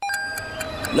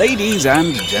Ladies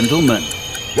and gentlemen,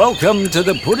 welcome to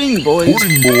the Pudding Boys.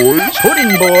 Pudding Boys.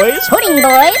 Pudding Boys Pudding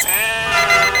Boys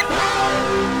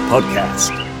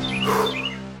podcast.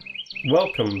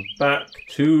 Welcome back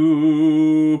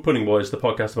to Pudding Boys, the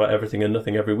podcast about everything and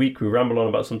nothing. Every week we ramble on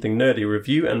about something nerdy,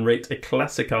 review and rate a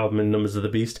classic album in Numbers of the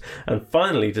Beast, and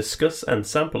finally discuss and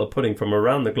sample a pudding from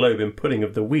around the globe in Pudding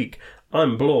of the Week.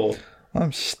 I'm Blore.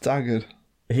 I'm staggered.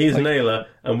 He's Naylor,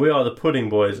 and we are the Pudding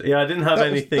Boys. Yeah, I didn't have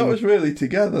anything... That was really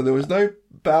together. There was no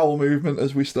bowel movement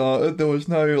as we started. There was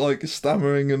no,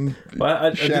 stammering and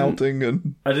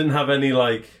shouting. I didn't have any,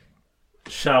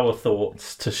 shower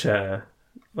thoughts to share.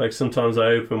 Sometimes I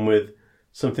open with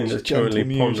something that's currently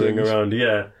pondering around,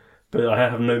 but I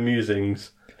have no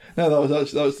musings. No,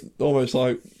 that was almost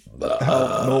like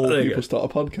how normal people start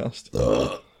a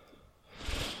podcast.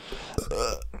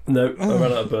 No, I ran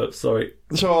out of burps, sorry.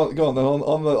 So go on then,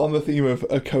 on the theme of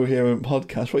a coherent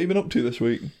podcast, what have you been up to this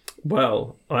week?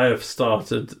 Well, I have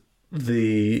started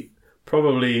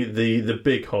probably the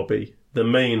big hobby, the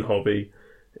main hobby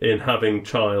in having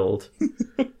child.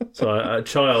 So a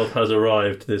child has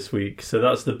arrived this week, so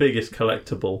that's the biggest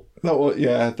collectible.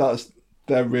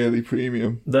 They're really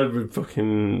premium. They're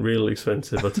fucking real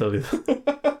expensive, I tell you.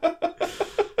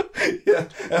 Yeah,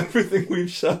 everything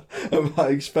we've said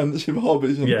about expensive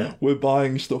hobbies and we're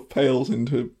buying stuff pales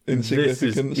into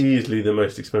insignificance. This is easily the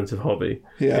most expensive hobby.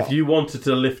 Yeah. If you wanted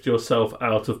to lift yourself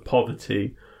out of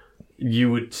poverty, you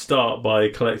would start by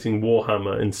collecting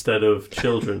Warhammer instead of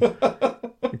children.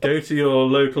 Go to your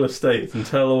local estate and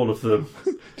tell all of them.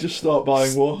 Just start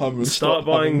buying Warhammer and start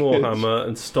buying Warhammer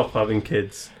and stop having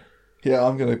kids. Yeah,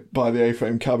 I'm going to buy the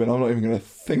A-frame cabin. I'm not even going to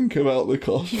think about the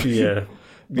cost. Yeah.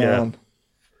 Man.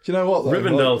 Do you know what, though?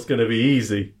 Rivendell's going to be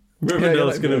easy.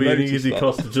 Rivendell's going to be an easy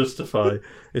cost to justify.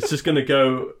 It's just going to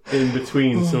go in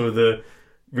between some of the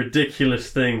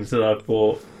ridiculous things that I've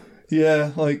bought.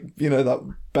 Yeah,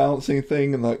 that bouncing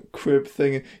thing and that crib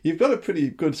thing. You've got a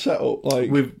pretty good setup.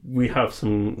 We have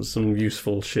some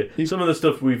useful shit. Some of the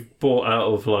stuff we've bought out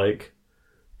of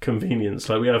convenience.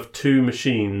 We have two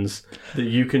machines that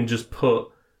you can just put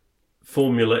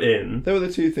formula in. There were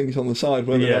the two things on the side,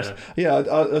 weren't there? Yeah,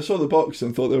 I saw the box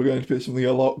and thought they were going to be something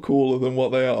a lot cooler than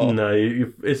what they are. No,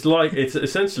 it's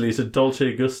essentially a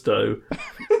Dolce Gusto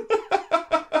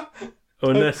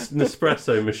or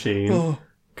Nespresso machine.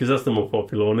 Because that's the more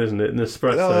popular one, isn't it?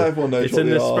 Nespresso. No, everyone knows it's what an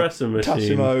they Nespresso are.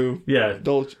 machine. Tassimo. Yeah.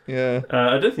 Dolce. Yeah.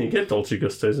 I don't think you get Dolce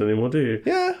Gustos anymore, do you?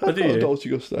 Yeah, I've got a Dolce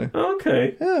Gusto.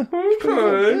 Okay. Yeah.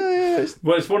 Okay. Yeah.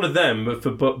 Well, it's one of them, but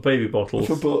for baby bottles.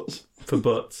 For butts. For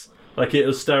butts.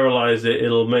 It'll sterilise it,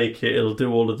 it'll make it, it'll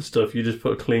do all of the stuff. You just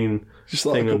put a clean just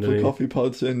thing a couple underneath. of coffee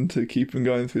pods in to keep them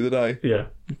going through the day. Yeah.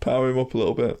 Power him up a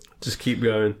little bit. Just keep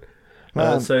going.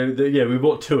 Man. We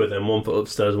bought two of them, one for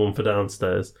upstairs, one for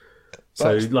downstairs.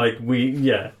 So, So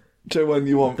when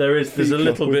you want... There's a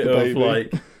little bit of,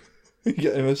 You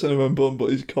get him a cinnamon bun,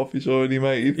 but his coffee's already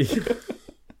made.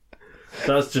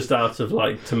 That's just out of,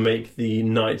 to make the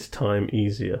night time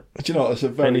easier. Do you know, that's a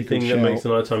very Anything good that shout. makes the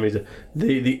night time easier.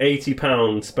 The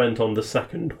 £80 spent on the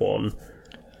second one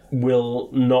will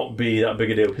not be that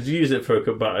big a deal, because you use it for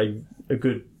about a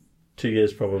good 2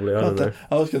 years, probably. I don't know.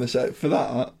 I was going to say, for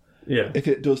that... Yeah. If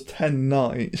it does 10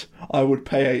 nights, I would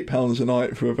pay £8 a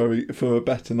night for a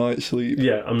better night's sleep.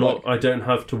 Yeah, I don't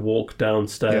have to walk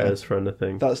downstairs for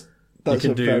anything. That's you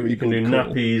can a very good do call.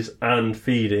 nappies and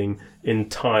feeding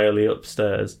entirely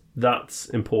upstairs. That's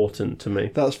important to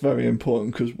me. That's very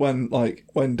important, because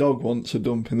when dog wants a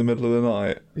dump in the middle of the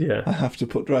night, I have to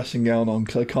put dressing gown on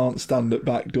because I can't stand at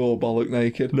back door bollock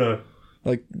naked. No.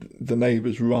 The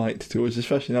neighbours write to us,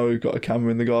 especially now we've got a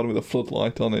camera in the garden with a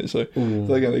floodlight on it, so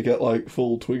they're going to get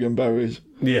full twig and berries.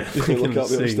 Yeah, if they look out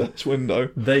the upstairs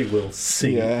window. They will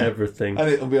see everything. And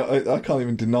it'll be, I can't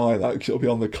even deny that, because it'll be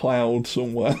on the cloud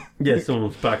somewhere. Yeah,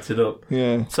 someone's backed it up.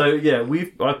 Yeah. So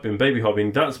I've been baby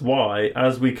hobbying. That's why,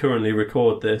 as we currently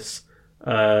record this,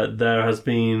 there has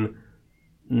been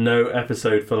no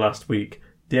episode for last week.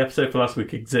 The episode for last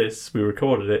week exists. We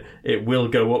recorded it. It will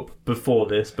go up before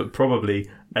this, but probably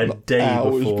a day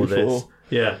before this.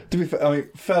 Yeah. To be fair,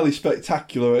 fairly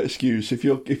spectacular excuse if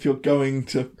you're going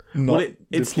to not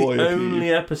it's deploy the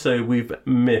only episode we've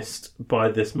missed by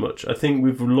this much. I think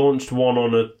we've launched one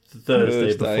on a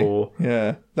Thursday before.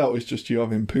 Yeah, that was just you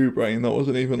having poo brain. That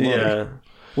wasn't even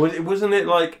Wasn't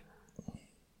it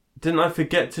didn't I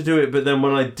forget to do it, but then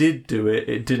when I did do it,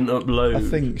 it didn't upload? I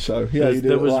think so. Yeah, you did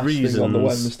there it was last reasons. thing on the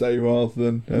Wednesday rather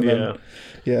than...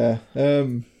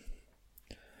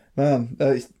 Man,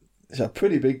 it's a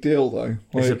pretty big deal, though.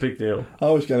 It's a big deal.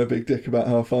 I was going a big dick about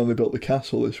how I finally built the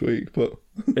castle this week, but...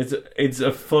 It's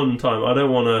a fun time. I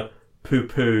don't want to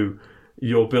poo-poo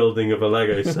your building of a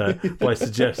Lego set by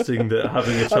suggesting that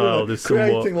having a child is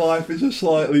somewhat... Creating life is a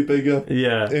slightly bigger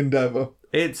endeavour.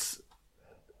 It's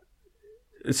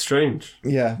strange.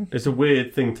 Yeah. It's a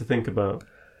weird thing to think about.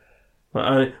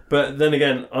 But then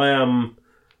again, I am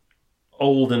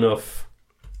old enough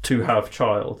to have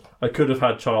child. I could have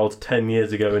had child 10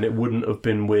 years ago and it wouldn't have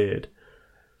been weird.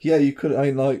 Yeah, you could,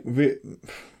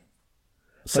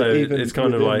 so it's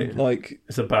kind of like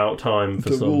it's about time for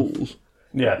the some rules.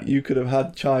 Yeah, you could have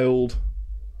had child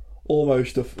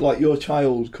almost like your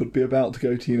child could be about to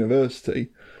go to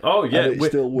university. Oh yeah,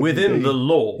 within the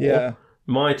law. Yeah,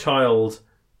 my child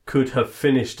could have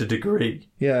finished a degree.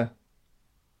 Yeah,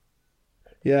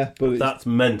 but that's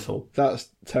mental. That's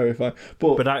terrifying.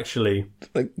 But actually,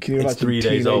 can you imagine 3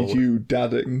 days old. You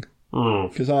dadding?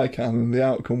 Because I can, and the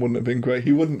outcome wouldn't have been great.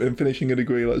 He wouldn't have been finishing a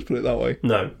degree. Let's put it that way.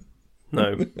 No.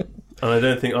 And I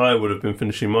don't think I would have been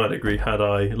finishing my degree had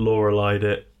I Loreley'd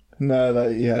it. No,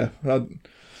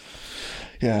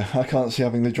 I can't see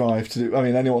having the drive to do. I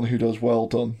mean, anyone who does, well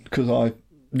done, because I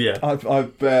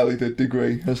barely did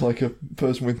degree as like a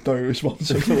person with no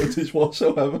responsibilities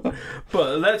whatsoever.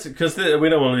 But because we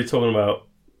don't want to be talking about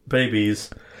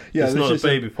babies. Yeah, it's not a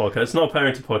baby podcast. It's not a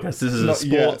parenting podcast. This is a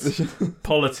sports,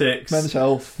 politics,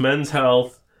 men's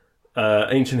health,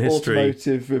 ancient history,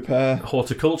 automotive repair,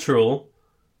 horticultural.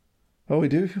 Oh, we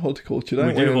do horticulture, don't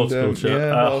we? We do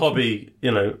horticulture. Hobby,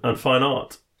 and fine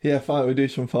art. Yeah, we do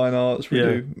some fine arts. We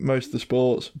do most of the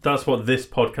sports. That's what this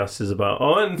podcast is about.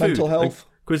 Oh, and mental health,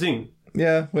 cuisine.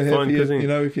 Yeah, we're here for you. Cuisine.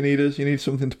 If you need us, you need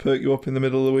something to perk you up in the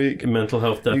middle of the week. Mental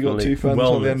health, definitely. You got two friends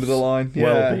on the end of the line.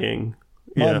 Yeah. Well-being.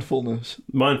 Mindfulness.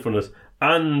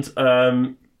 And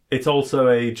it's also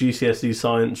a GCSE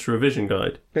science revision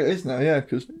guide. It is now, yeah,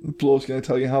 because Blaw's going to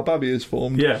tell you how Babby is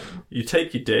formed. Yeah, you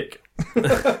take your dick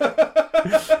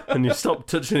and you stop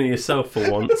touching it yourself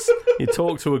for once. You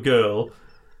talk to a girl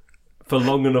for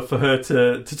long enough for her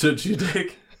to touch your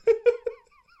dick.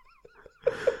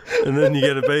 And then you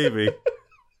get a baby.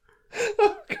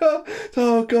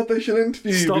 Oh God! They should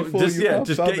interview you before you have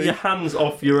just Babby. Get your hands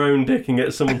off your own dick and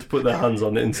get someone to put their hands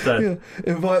on it instead. Yeah.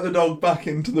 Invite the dog back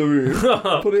into the room.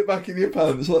 Put it back in your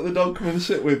pants. Let the dog come and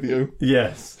sit with you.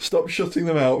 Yes. Stop shutting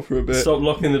them out for a bit. Stop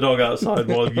locking the dog outside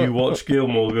while you watch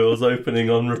Gilmore Girls opening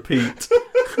on repeat.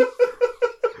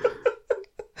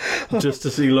 Just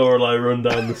to see Lorelei run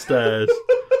down the stairs.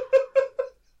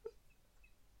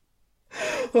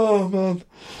 Oh man.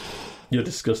 You're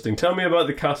disgusting. Tell me about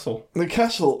the castle. The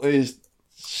castle is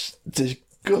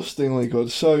disgustingly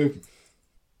good. So,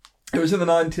 it was in the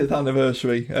 90th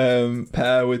anniversary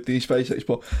pair with the Space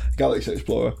Explorer, Galaxy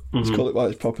Explorer. Let's call it by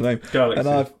its proper name. Galaxy. And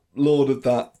I've lauded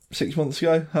that 6 months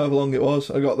ago, however long it was.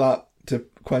 I got that to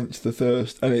quench the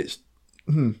thirst, and it's...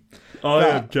 I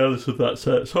am jealous of that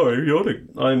set. Sorry,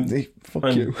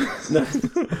 Fuck you.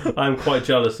 I'm quite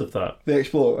jealous of that. The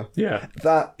Explorer. Yeah.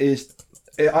 That is...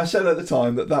 I said at the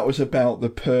time that was about the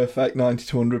perfect £90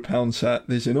 to £100 set.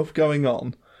 There's enough going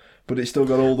on, but it's still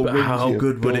got all the. But how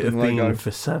good would it have been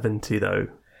for 70 though?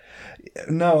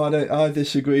 No, I don't. I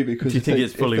disagree because do you think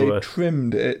it's fully if they worth?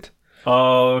 Trimmed it.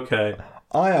 Oh, okay.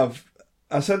 I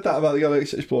said that about the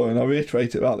Galaxy Explorer, and I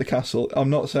reiterate it about the castle. I'm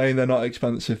not saying they're not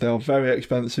expensive. They are very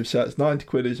expensive sets.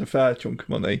 £90 is a fair chunk of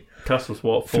money. Castle's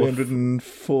what?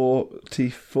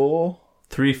 344.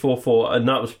 344, and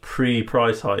that was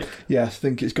pre-price hike. Yes, I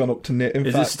think it's gone up to near.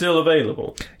 Is it still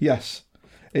available? Yes,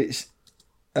 it's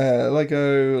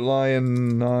Lego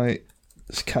Lion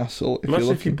Knight's Castle.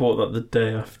 Imagine if you bought that the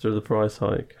day after the price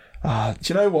hike. Do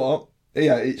you know what?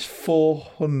 Yeah, it's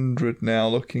 400 now.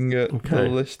 Looking at the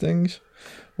listings.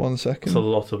 1 second. It's a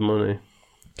lot of money.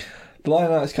 The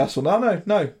Lion Knight's Castle. No,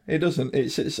 it doesn't.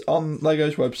 It's on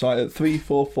Lego's website at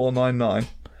 34499.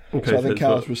 Okay, so I think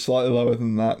ours was slightly lower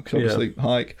than that because obviously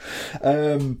hike.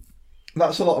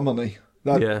 That's a lot of money.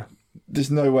 There's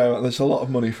nowhere. There's a lot of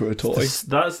money for a toy.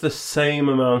 That's the same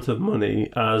amount of money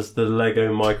as the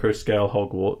Lego micro scale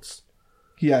Hogwarts.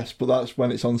 Yes, but that's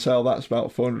when it's on sale. That's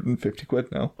about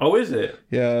 £450 now. Oh, is it?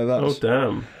 Yeah, that's. Oh,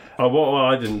 damn. Oh,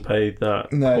 I didn't pay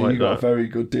that. No, you got a very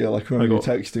good deal. I can remember you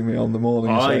texting me on the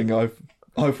morning saying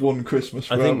I've won Christmas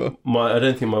forever. I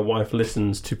don't think my wife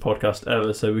listens to podcasts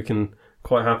ever, so we can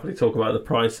quite happily talk about the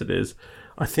price it is.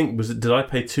 I think did I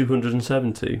pay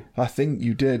 270? I think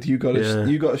you did. You got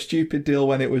a stupid deal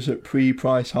when it was at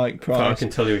pre-price hike price. I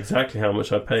can tell you exactly how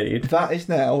much I paid. That is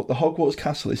now the Hogwarts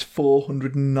Castle is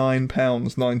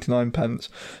 £409.99.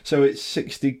 So it's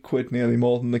 £60 nearly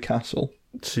more than the castle.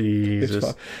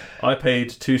 Jesus. I paid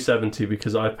 270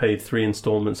 because I paid 3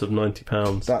 instalments of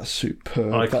 £90. That's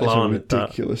superb. I that is a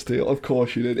ridiculous deal. Of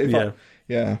course you did. And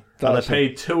I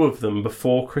paid 2 of them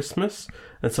before Christmas,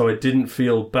 and so I didn't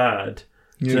feel bad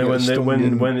Do you know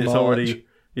when it's already...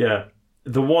 Yeah.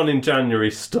 The one in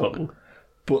January stung.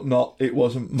 But it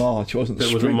wasn't March. It wasn't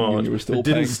It wasn't March. It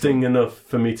didn't sting enough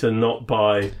for me to not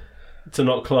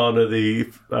Klarna the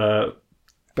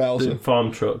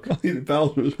farm truck. The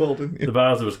Bowser as well, didn't you? The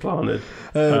Bowser was Klarna'd.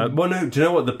 Well, no, do you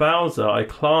know what? The Bowser, I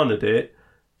Klarna'd it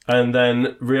and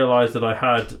then realised that I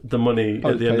had the money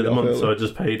at the end of the month, so I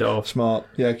just paid it off. Smart.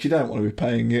 Yeah, because you don't want to be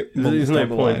paying it. There's no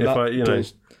point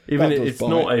if even if it's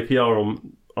not APR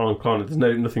on Klarna,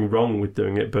 there's nothing wrong with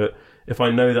doing it, but if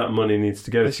I know that money needs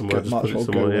to go somewhere, just put it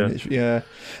somewhere. Yeah.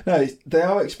 No, they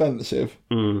are expensive,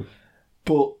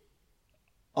 but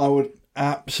I would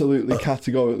absolutely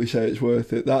categorically say it's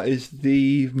worth it. That is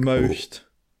the most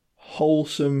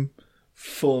wholesome,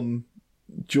 fun,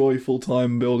 joyful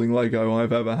time building Lego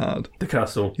I've ever had. The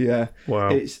castle. Yeah. Wow.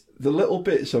 It's the little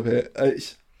bits of it.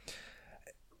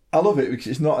 I love it because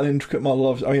it's not an intricate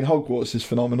model. Hogwarts is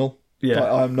phenomenal.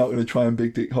 Yeah. I'm not going to try and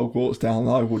big dick Hogwarts down.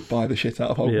 I would buy the shit out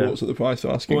of Hogwarts at the price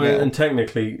they're asking. Well, and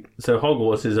technically, so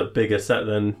Hogwarts is a bigger set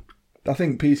than... I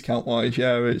think piece count wise,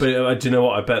 yeah. But do you know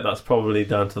what? I bet that's probably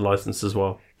down to the license as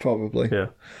well. Probably. Yeah.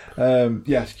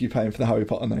 Yes, you're paying for the Harry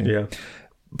Potter name. Yeah.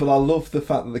 But I love the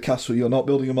fact that the castle, you're not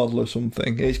building a model of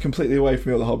something. It's completely away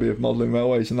from the other hobby of modelling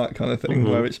railways and that kind of thing,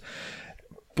 where it's...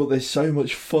 But there's so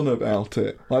much fun about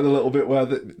it. Like the little bit where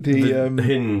the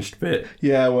hinged bit.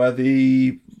 Yeah, where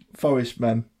the forest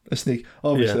men are sneak.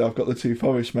 Obviously, I've got the two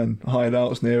forest men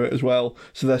hideouts near it as well,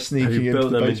 so they're sneaking into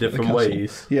the basement. Have you built them in different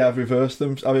ways? Yeah, I've reversed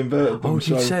them. I've inverted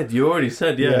them. You already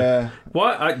said, yeah.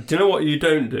 Why? Do you know what you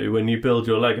don't do when you build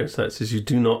your Lego sets? Is you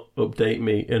do not update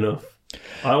me enough.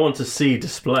 I want to see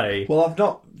display. Well, I've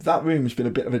not. That room's been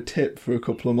a bit of a tip for a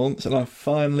couple of months, and I'm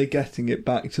finally getting it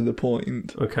back to the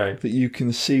point that you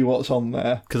can see what's on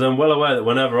there. Because I'm well aware that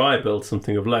whenever I build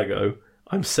something of Lego,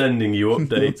 I'm sending you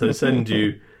updates. I send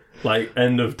you, like,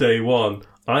 end of day one.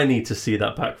 I need to see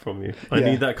that back from you. I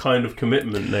need that kind of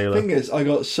commitment, Naylor. The thing is, I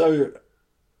got so...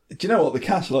 Do you know what? The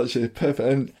castle actually is perfect.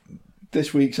 And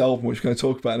this week's album, which we're going to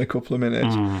talk about in a couple of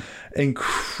minutes,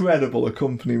 incredible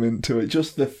accompaniment to it.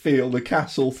 Just the feel, the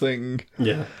castle thing.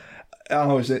 Yeah.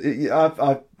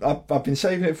 I've been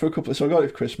saving it for a couple of... So I got it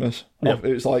for Christmas. Yep.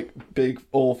 It was like big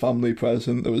all-family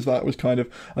present. There was that. It was kind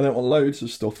of... I don't want loads of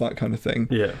stuff, that kind of thing.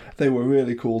 Yeah. They were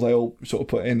really cool. They all sort of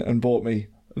put in and bought me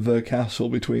the castle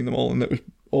between them all, and it was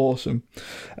awesome.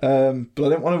 But I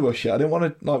didn't want to rush it. I didn't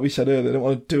want to, like we said earlier, I didn't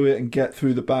want to do it and get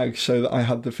through the bag so that I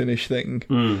had the finished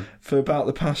thing. For about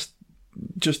the past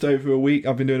just over a week,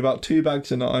 I've been doing about 2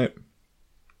 bags a night.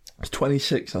 It's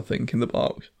 26, I think, in the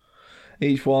box.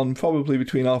 Each one probably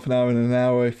between half an hour and an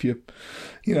hour if you're,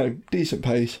 decent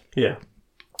pace. Yeah.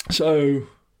 So,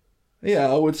 yeah,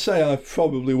 I would say I've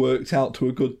probably worked out to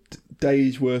a good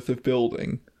day's worth of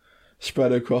building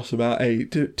spread across about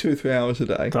 2 or 3 hours a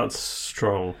day. That's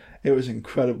strong. It was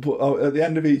incredible. But at the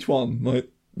end of each one,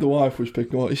 like, the wife was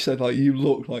picking up, she said, like, you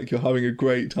look like you're having a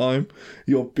great time.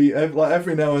 You're like,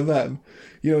 every now and then,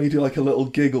 you do like a little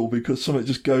giggle because something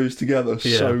just goes together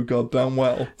so goddamn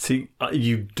well. See,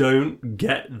 you don't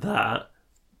get that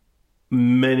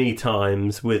many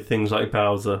times with things like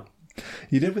Bowser.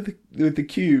 You did with the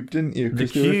cube, didn't you? The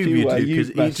cube you do,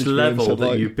 because each level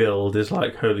that you build is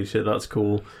like, holy shit, that's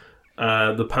cool.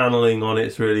 The paneling on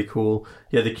it's really cool.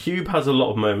 Yeah, the cube has a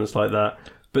lot of moments like that.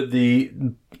 But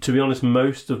to be honest,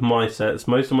 most of my sets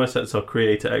are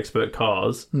creator expert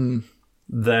cars.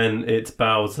 Then it's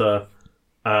Bowser,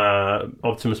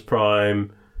 Optimus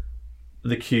Prime,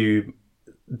 the cube.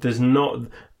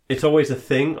 It's always a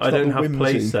thing. I don't have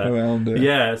playset.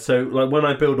 Yeah, so like when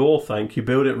I build Orthanc, you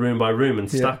build it room by room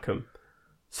and stack them.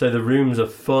 So the rooms are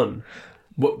fun.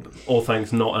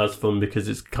 Orthanc's not as fun because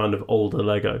it's kind of older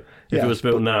Lego. If it was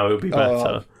built now, it would be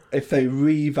better. If they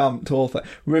revamped Orthanc,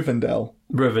 Rivendell,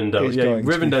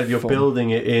 Rivendell, you're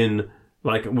building it in,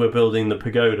 like, we're building the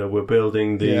pagoda, we're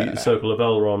building the Circle of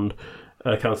Elrond,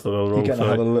 Council of Elrond. You're going to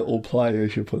have a little play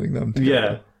as you're putting them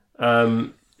together. Yeah.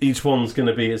 Each one's going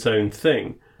to be its own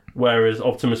thing, whereas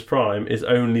Optimus Prime is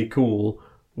only cool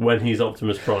when he's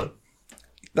Optimus Prime.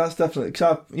 That's definitely...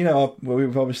 Because,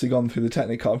 we've obviously gone through the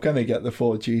Technic. I'm going to get the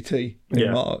Ford GT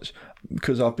in March,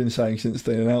 because I've been saying since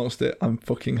they announced it, I'm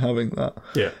fucking having that.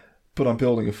 Yeah. But I'm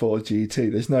building a Ford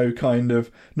GT. There's no kind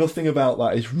of... Nothing about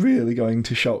that is really going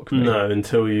to shock me. No,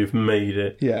 until you've made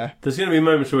it. Yeah. There's going to be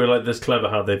moments where you're like, that's clever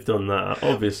how they've done that,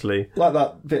 obviously. Like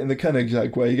that bit in the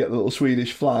Koenigsegg where you get the little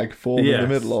Swedish flag formed in the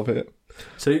middle of it.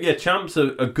 So, yeah, Champs are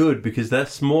good because they're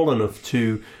small enough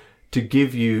to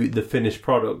give you the finished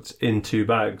product in 2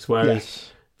 bags,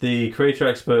 whereas the Creator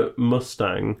Expert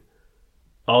Mustang,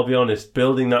 I'll be honest,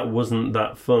 building that wasn't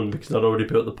that fun because I'd already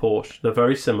built the Porsche. They're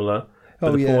very similar.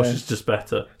 But the Porsche's just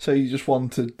better. So you just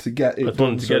wanted to get it. I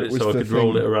wanted to get it so I could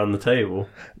roll it around the table.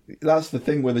 That's the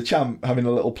thing with the Champ having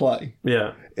a little play.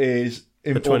 Yeah. Is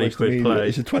a 20 quid play.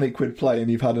 It's a 20 quid play, and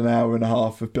you've had an hour and a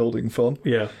half of building fun.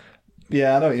 Yeah.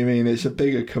 Yeah, I know what you mean. It's a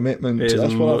bigger commitment.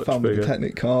 That's what I found with the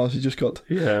Technic cars. You just got.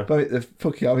 Yeah. But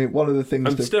I mean, one of the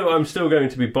things. I'm still going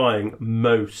to be buying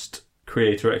most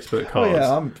creator expert cars. Oh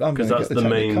yeah, I'm because that's the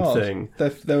main cars. thing.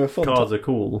 They're fun. Cars are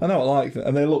cool. I know, I like them,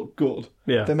 and they look good.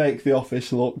 Yeah. They make the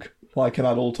office look like an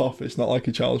adult office, not like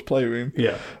a child's playroom.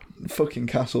 Yeah. Fucking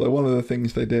Castle. They're one of the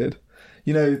things they did.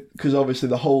 You know, because obviously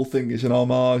the whole thing is an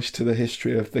homage to the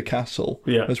history of the castle.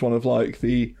 Yeah. As one of like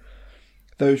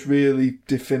those really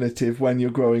definitive, when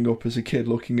you're growing up as a kid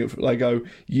looking at Lego,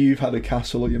 you've had a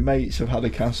castle or your mates have had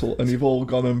a castle and you've all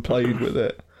gone and played with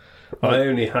it. I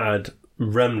only had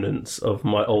remnants of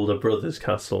my older brother's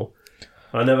castle.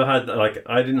 I never had,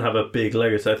 I didn't have a big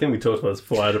Lego set. I think we talked about this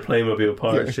before. I had a Playmobil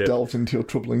pirate ship. Delved into your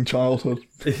troubling childhood.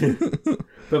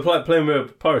 But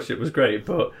Playmobil pirate ship was great,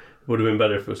 but it would have been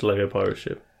better if it was Lego pirate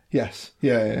ship. Yes.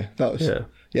 Yeah. That was...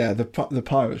 Yeah, the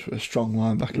pirates were a strong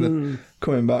line back in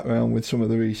coming back around with some of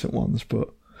the recent ones, but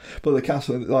the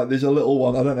castle, like, there's a little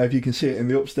one, I don't know if you can see it in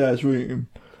the upstairs room,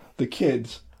 the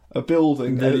kids are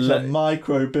building, and it's a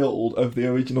micro build of the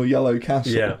original yellow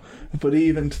castle. Yeah. But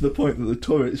even to the point that the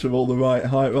turrets are all the right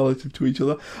height relative to each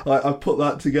other. I put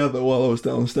that together while I was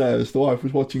downstairs. The wife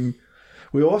was watching...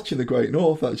 We were watching The Great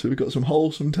North, actually. We got some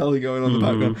wholesome telly going on in the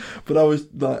background. But I was,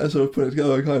 like, as I was putting it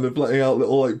together, kind of letting out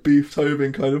little, like, beef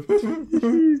Tobin kind of...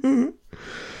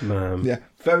 Man. Yeah,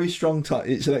 very strong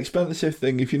it's an expensive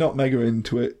thing if you're not mega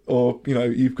into it, or, you know,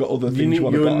 you've got other things you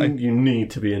want to buy. You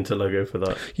need to be into Lego for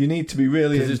that. You need to be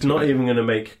really into it. Because it's not even going to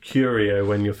make Curio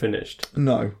when you're finished.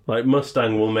 No. Like,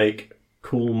 Mustang will make...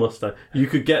 cool Mustang. You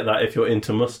could get that if you're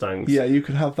into Mustangs. Yeah, you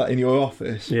could have that in your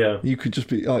office. Yeah. You could just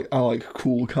be like, I like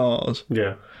cool cars.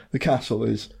 Yeah. The castle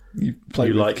is you play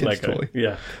with like kids' Lego. toy.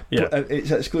 Yeah. And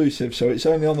it's exclusive, so it's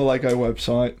only on the Lego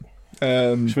website.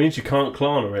 Which means you can't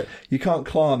Klarna it. You can't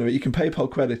Klarna it. You can PayPal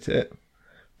credit it,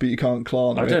 but you can't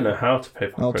Klarna it. I don't know how to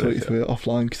PayPal I'll credit talk you through it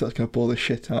offline, because that's going to bore the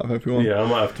shit out of everyone. Yeah, I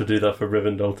might have to do that for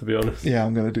Rivendell, to be honest. Yeah,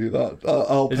 I'm going to do that.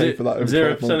 I'll pay for that over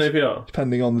 0% 12 months, APR?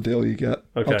 depending on the deal you get.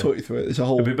 Okay. I'll talk you through it. There's a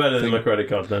whole It'd be better thing. than my credit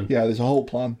card then. Yeah, there's a whole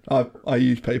plan. I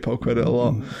use PayPal credit a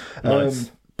lot. Nice.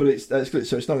 But that's good,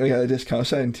 so it's not going to get a discount. I was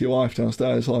saying to your wife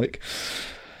downstairs, like,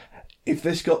 if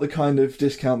this got the kind of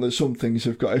discount that some things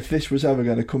have got, if this was ever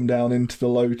going to come down into the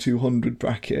low 200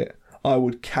 bracket, I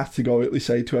would categorically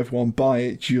say to everyone, buy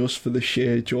it just for the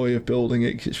sheer joy of building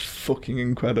it, because it's fucking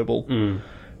incredible.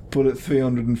 But at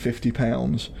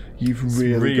 £350, you've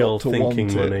really got to thinking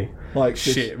want money. it. Like,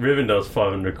 shit, Rivendell's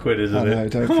 500 quid, isn't it? I know,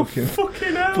 don't fucking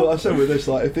hell. But I said with this,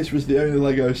 like, if this was the only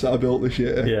Lego set I built this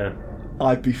year, yeah,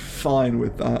 I'd be fine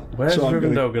with that. Where's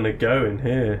Rivendell going to go in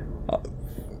here?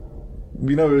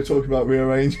 We know we were talking about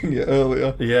rearranging it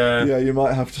earlier. Yeah. Yeah, you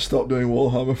might have to stop doing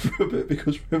Warhammer for a bit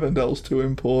because Rivendell's too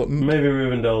important. Maybe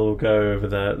Rivendell will go over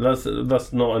there.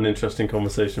 That's not an interesting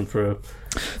conversation for a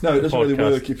No, it doesn't podcast. really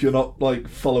work if you're not, like,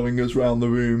 following us around the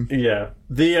room. Yeah.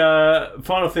 The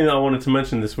final thing that I wanted to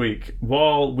mention this week,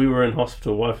 while we were in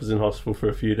hospital, wife was in hospital for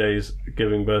a few days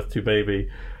giving birth to baby,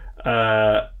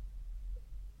 I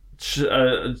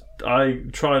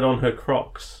tried on her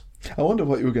Crocs. I wonder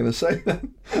what you were going to say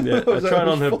then. Yeah, I tried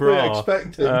on her bra,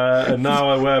 and now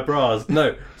I wear bras.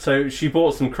 No, so she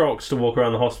bought some Crocs to walk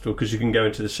around the hospital because you can go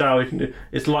into the shower.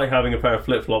 It's like having a pair of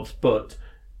flip flops, but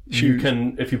you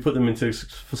can, if you put them into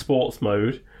for sports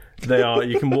mode,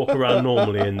 you can walk around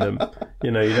normally in them.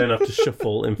 You know, you don't have to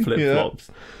shuffle in flip flops.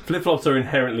 Yeah. Flip flops are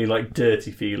inherently like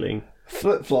dirty feeling.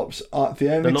 Flip flops are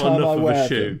the only time I wear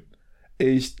them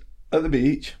is at the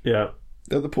beach. Yeah.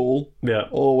 At the pool, yeah,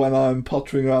 or when I'm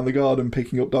pottering around the garden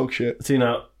picking up dog shit. See,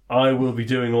 now I will be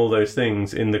doing all those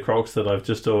things in the Crocs that I've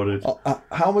just ordered.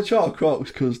 How much are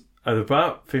Crocs? Because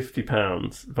about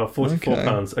 £50, about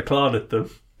 £44. I clarded them.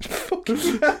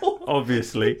 Fucking hell!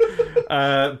 Obviously,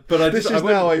 but this is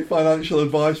now a financial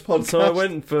advice podcast. So I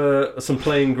went for some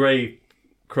plain grey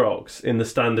Crocs in the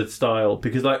standard style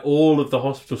because, like, all of the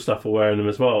hospital staff are wearing them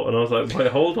as well, and I was like,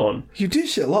 wait, hold on. You do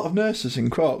see a lot of nurses in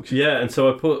Crocs. Yeah, and so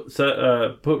I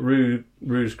put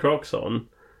Rue's Crocs on,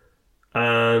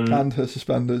 and her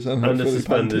suspenders and her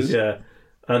suspenders, panties. yeah,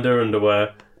 and her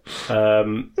underwear,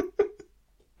 and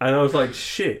I was like,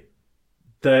 shit,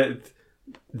 they're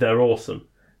awesome.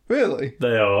 Really?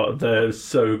 They are. They're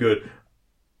so good.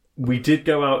 We did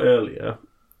go out earlier.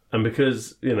 And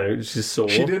because, you know, she's sore.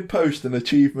 She did post an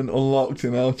achievement unlocked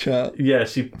in our chat. Yeah,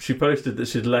 she posted that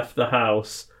she'd left the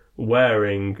house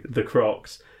wearing the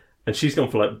Crocs. And she's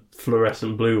gone for, like,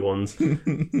 fluorescent blue ones.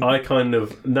 I kind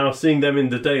of... Now, seeing them in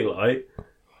the daylight,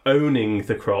 owning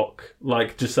the Croc,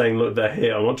 like just saying, look, they're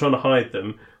here. I'm not trying to hide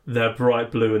them. They're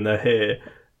bright blue and they're here.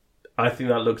 I think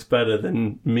that looks better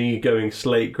than me going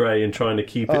slate grey and trying to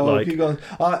keep it like...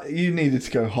 You needed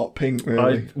to go hot pink,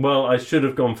 really. I should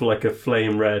have gone for like a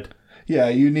flame red. Yeah,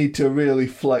 you need to really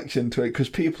flex into it, because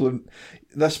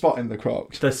they're spotting the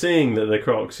Crocs. They're seeing that they're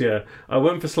Crocs, yeah. I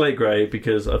went for slate grey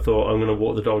because I thought I'm going to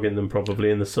walk the dog in them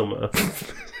probably in the summer.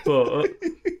 But,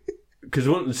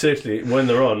 because seriously, when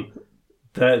they're on...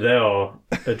 They are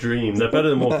a dream. They're better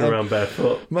than walking around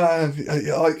barefoot. Man,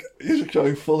 like, you're just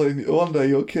going full in. One day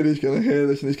your kid is going to hear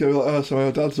this and he's going to be like, oh, so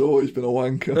my dad's always been a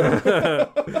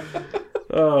wanker.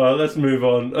 Oh, let's move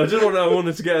on. I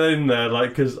wanted to get in there, like,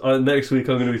 because next week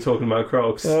I'm going to be talking about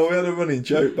Crocs. Oh, we had a running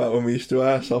joke back when we used to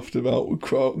airsoft about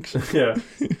Crocs. Yeah.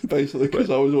 Basically, because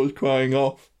I was always crying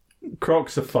off.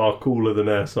 Crocs are far cooler than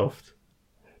airsoft.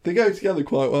 They go together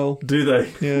quite well. Do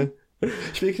they? Yeah.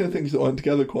 Speaking of things that went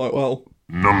together quite well.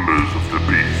 Numbers of the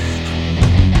Beast.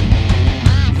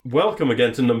 Welcome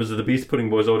again to Numbers of the Beast, Pudding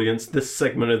Boys audience. This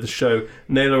segment of the show,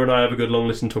 Naylor and I have a good long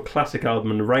listen to a classic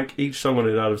album and rank each song on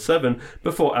it out of 7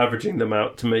 before averaging them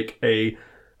out to make a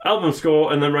album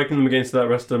score and then ranking them against that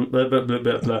rest of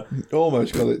them.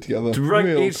 Almost got it together. To rank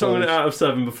each song on it out of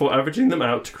 7 before averaging them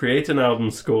out to create an album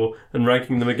score and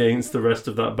ranking them against the rest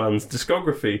of that band's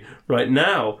discography. Right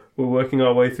now, we're working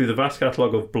our way through the vast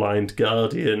catalogue of Blind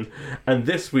Guardian, and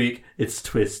this week it's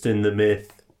Twist in the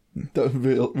Myth. That was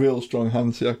real strong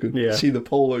Hansi. I could see the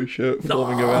polo shirt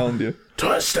forming around you.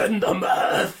 Twist in the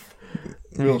Myth!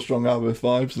 Real strong Abbott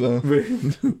vibes there.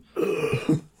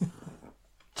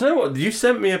 Do you know what? You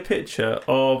sent me a picture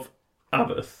of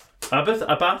Abbott. Abbott?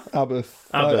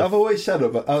 I've always said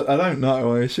Abbott. I don't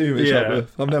know. I assume it's Abbott.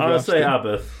 I've never I'll asked say him.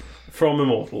 Abbott from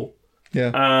Immortal.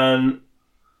 Yeah. And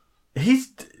he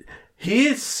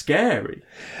is scary.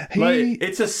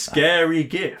 It's a scary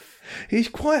gif. He's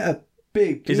quite a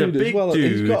big dude. He's a big as well.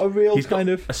 dude. He's got a real He's kind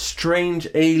got of a strange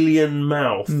alien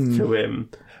mouth to him.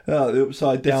 The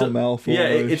upside down mouth. Yeah,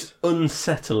 almost. it's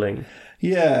unsettling.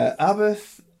 Yeah, Abbott,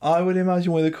 I would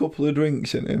imagine with a couple of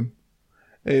drinks in him,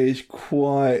 is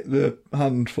quite the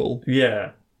handful.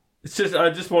 Yeah. It's just I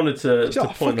just wanted to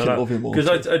point that out because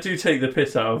I do take the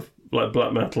piss out of like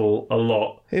black metal a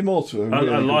lot. Immortal, really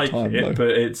I like time, it, though.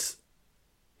 but it's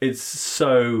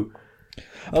so.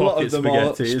 A lot of them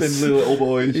are spindly little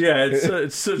boys. Yeah,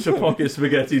 it's such a pocket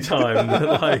spaghetti time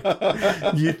that like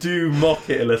you do mock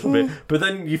it a little bit, but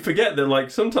then you forget that like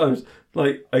sometimes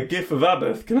like a gif of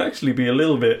Abbott can actually be a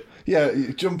little bit. Yeah,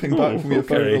 you're jumping back from your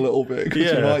phone a little bit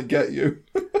because he might get you.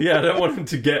 Yeah, I don't want him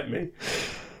to get me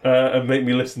and make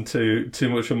me listen to too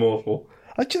much Immortal.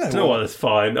 Do you know what? That's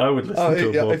fine. I would listen to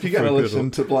Immortal. If you're going to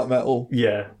listen to black metal.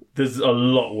 Yeah, there's a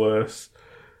lot worse.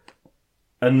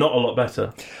 And not a lot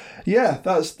better. Yeah,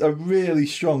 that's a really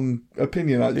strong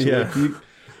opinion, actually. Yeah.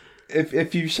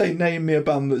 If you say, name me a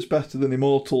band that's better than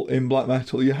Immortal in black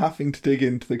metal, you're having to dig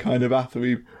into the kind of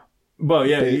Bathory. Well,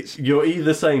 yeah, bits. You're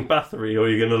either saying Bathory or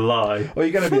you're going to lie. Or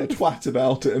you're going to be a twat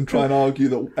about it and try and argue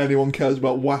that anyone cares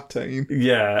about Watain.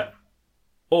 Yeah.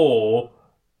 Or,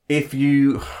 if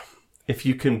you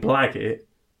can blag it,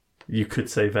 you could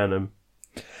say Venom.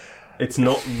 It's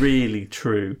not really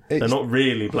true. They're not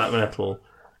really black metal.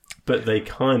 But they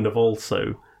kind of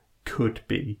also could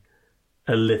be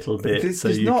a little bit.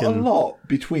 There's not a lot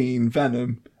between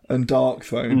Venom and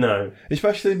Darkthrone. No.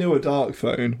 Especially newer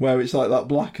Darkthrone, where it's like that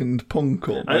blackened punk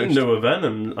almost. And newer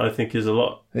Venom, I think, is a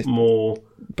lot more...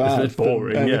 bad. It's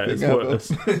boring, yeah, it's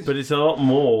worse. But it's a lot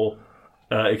more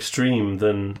extreme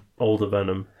than older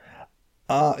Venom.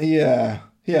 Yeah.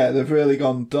 Yeah, they've really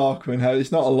gone darker in how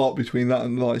it's not a lot between that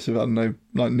and the likes of, I don't know,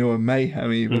 like newer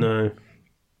Mayhem even. No.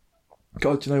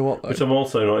 God, do you know what, though? Which I'm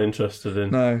also not interested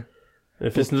in. No.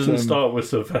 If it doesn't start with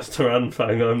Sylvester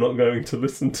Anfang, I'm not going to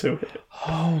listen to it.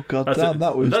 Oh, God damn,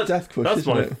 that was Death Crush, that's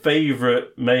my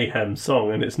favourite Mayhem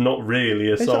song, and it's not really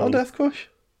a song. Is that on Death Crush?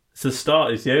 It's the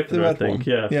start, it's the opener, I think,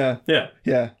 one. Yeah.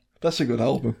 Yeah, that's a good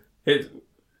album.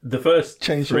 The first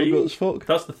Change three, Your Guts Fuck?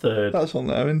 That's the third. That's on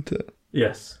there, isn't it?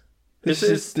 Yes. This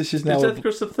is now... Is Death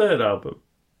Crush the third album?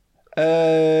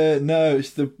 No,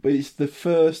 it's the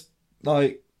first,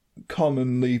 like,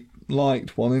 commonly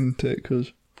liked one, isn't it?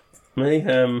 Because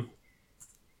Mayhem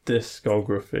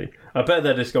discography. I bet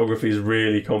their discography is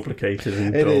really complicated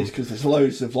and it dumb. is, because there's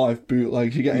loads of live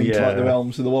bootlegs. You get into like the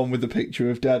realms of the one with the picture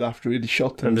of Dead after he'd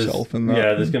shot himself and that.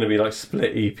 Yeah, there's going to be like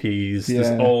split EPs. Yeah.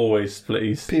 There's always split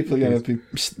EPs. People are going to be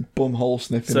bumhole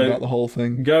sniffing about the whole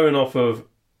thing. Going off of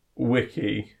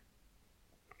Wiki.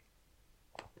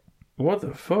 What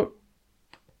the fuck?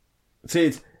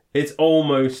 See, it's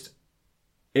almost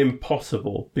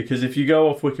impossible, because if you go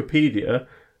off Wikipedia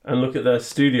and look at their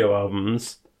studio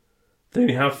albums, They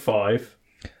only have 5.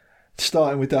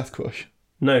 Starting with Death Crush.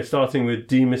 No, starting with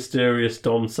De Mysterious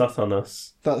Dom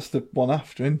Satanas. That's the one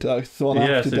after, isn't it? That's the one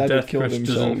after so Daddy Death killed Crush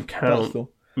himself. doesn't count.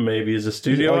 Maybe as a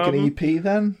studio like album? an EP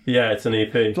then? Yeah, it's an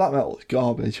EP. Black Metal is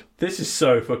garbage. This is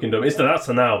so fucking dumb. That's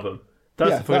an album.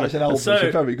 That's an album. So, it's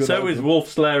a very good album. is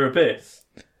Wolf's Lair Abyss.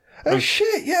 Oh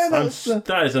shit! Yeah,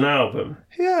 that is an album.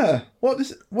 Yeah. What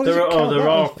does it count there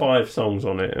are as? 5 songs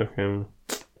on it. Okay.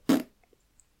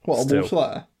 What, on Wolf's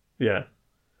Lair? Yeah.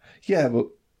 Yeah, but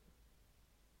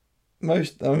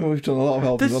we've done a lot of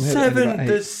albums on here.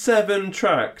 There's 7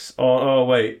 tracks. Oh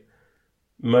wait,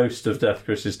 most of Death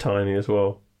Crush is tiny as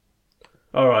well.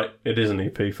 All right, it is an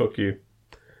EP. Fuck you.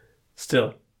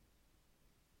 Still.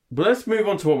 But let's move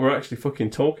on to what we're actually fucking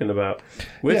talking about.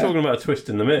 We're talking about A Twist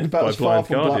in the Myth about by as far Blind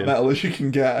from Guardian. Black Metal as you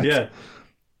can get. Yeah.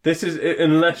 This is,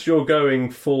 unless you're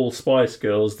going full Spice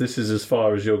Girls, this is as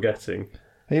far as you're getting.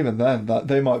 Even then,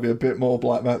 they might be a bit more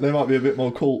Black Metal. They might be a bit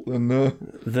more cult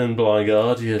than Blind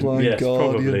Guardian. Yes, Guardian.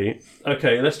 probably.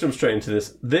 Okay, let's jump straight into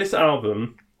this. This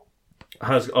album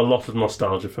has a lot of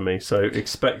nostalgia for me, so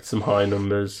expect some high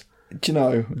numbers. Do you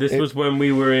know? This was when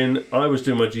I was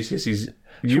doing my GCSEs.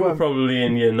 You were probably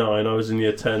in year 9. I was in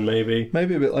year 10, maybe.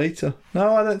 Maybe a bit later.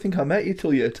 No, I don't think I met you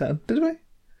till year 10. Did we?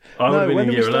 I would have been when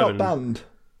in did year we start 11. band?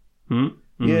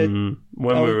 When we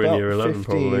were in year 11, 15.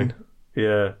 probably.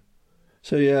 Yeah.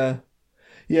 So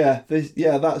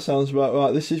that sounds about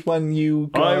right. This is when you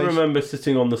guys... I remember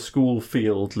sitting on the school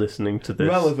field listening to this.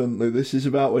 Relevantly, this is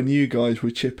about when you guys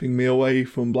were chipping me away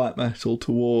from black metal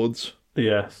towards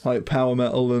like power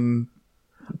metal and...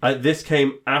 this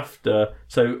came after,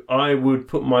 so I would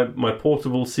put my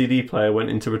portable CD player went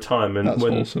into retirement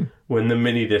when the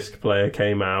mini disc player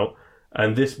came out,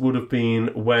 and this would have been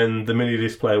when the mini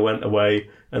disc player went away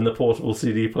and the portable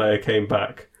CD player came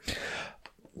back.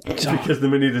 Because the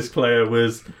mini disc player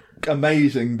was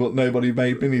amazing, but nobody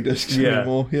made mini discs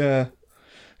anymore. Yeah.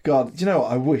 God, do you know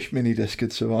what? I wish mini disc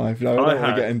had survived. I don't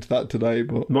want to get into that today,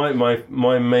 but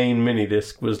my main mini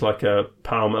disc was like a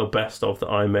power metal best of that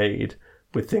I made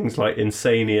with things like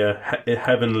Insania,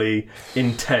 Heavenly,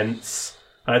 Intense.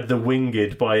 I had the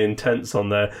Winged by Intense on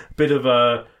there. A bit of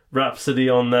a Rhapsody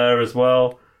on there as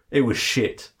well. It was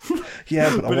shit.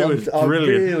 Yeah, but it was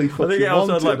brilliant. I think it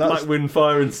also had like Black Wind,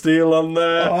 Fire and Steel on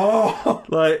there. Oh.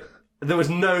 Like, there was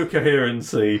no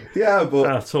coherency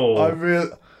at all.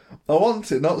 I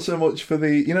want it, not so much for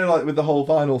the, like with the whole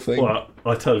vinyl thing. Well,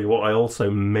 I tell you what, I also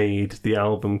made the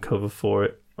album cover for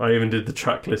it. I even did the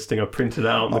track listing. I printed it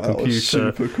out on the computer. That was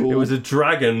super cool. It was a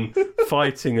dragon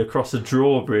fighting across a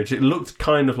drawbridge. It looked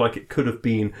kind of like it could have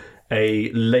been a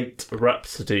late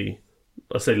Rhapsody.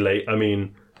 I say late, I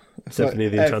mean Symphony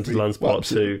of the Enchanted Lands Part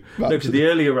 2. No, because the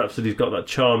earlier Rhapsody's got that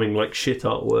charming, like, shit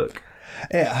artwork.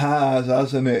 It has,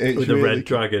 hasn't it? It's with the red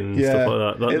dragon and stuff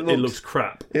like that. It looks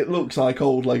crap. It looks like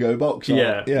old Lego box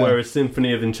art. Yeah, whereas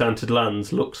Symphony of Enchanted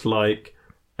Lands looks like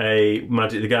a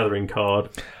Magic the Gathering card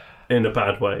in a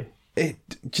bad way. Do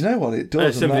you know what it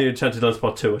does? Symphony of Enchanted Lands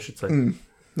Part 2, I should say.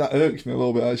 That irks me a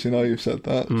little bit, actually, now you've said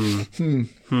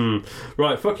that.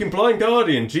 Right, fucking Blind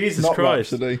Guardian, Jesus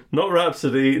Christ. Not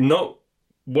Rhapsody, not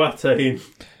Watain.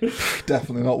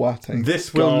 Definitely not Watain.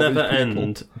 This Will Never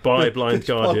End by Blind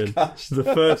Guardian.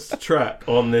 The first track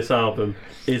on this album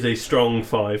is a strong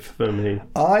 5 for me.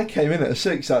 I came in at a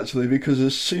 6, actually, because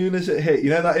as soon as it hit,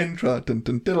 that intro, dun,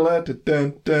 dun, dun, dun,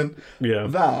 dun, dun,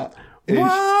 that is...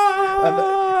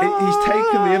 And he's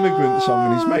taken the Immigrant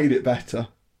song and he's made it better.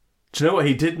 Do you know what?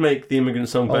 He did make the Immigrant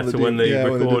song better when they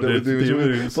recorded the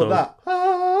Immigrant song. But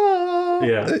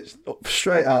that... it's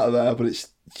straight out of there, but it's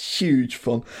huge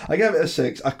fun. I gave it a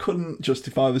 6. I couldn't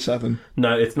justify the 7.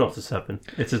 No, it's not a 7.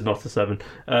 It is not a 7.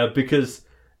 Because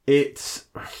it's...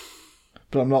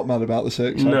 But I'm not mad about the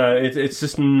 6. No, it's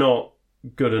just not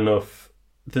good enough.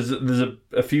 There's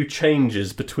a few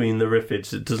changes between the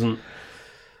riffage. It doesn't...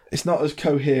 It's not as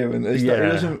coherent as that. It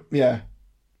doesn't... Yeah.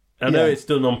 I know it's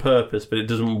done on purpose, but it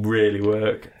doesn't really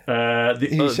work.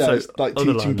 He says,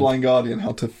 teaching Blind Guardian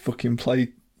how to fucking play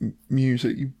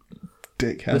music, you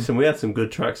dickhead. Listen, we had some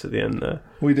good tracks at the end there.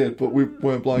 We did, but we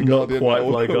weren't Blind Guardian. Not quite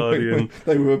Blind Guardian.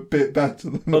 They were a bit better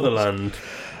than Otherland.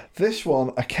 This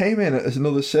one, I came in as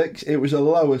another 6. It was a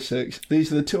lower 6.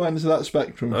 These are the two ends of that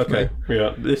spectrum for me.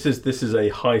 Yeah. This is a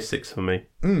high 6 for me.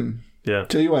 Yeah.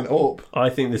 So you went up.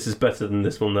 I think this is better than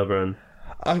This Will Never End.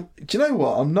 Do you know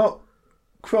what? I'm not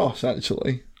cross,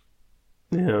 actually.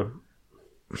 Yeah.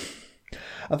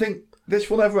 I think This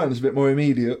Will Never End is a bit more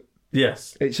immediate.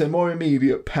 Yes. It's a more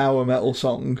immediate power metal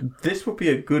song. This would be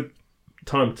a good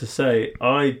time to say,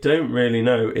 I don't really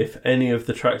know if any of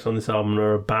the tracks on this album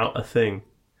are about a thing.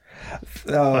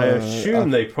 I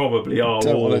assume they probably are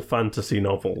all fantasy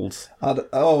novels. I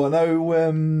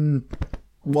know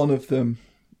one of them.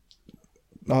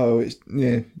 Oh, it's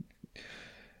yeah.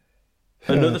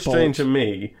 Another Stranger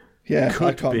Me. Yeah, could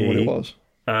I can't be remember what it was.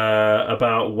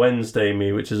 About Wednesday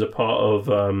Me, which is a part of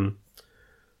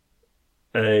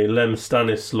a Lem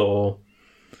Stanislaw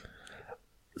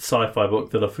sci-fi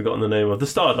book that I've forgotten the name of. The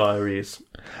Star Diaries.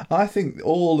 I think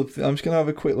I'm just going to have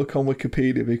a quick look on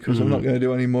Wikipedia because I'm not going to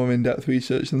do any more in-depth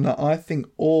research than that. I think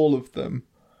all of them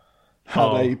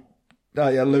had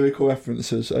lyrical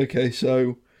references. Okay,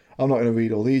 so I'm not going to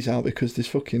read all these out because this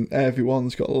fucking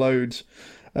everyone's got loads.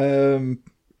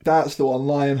 That's the one.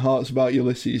 Lionheart's about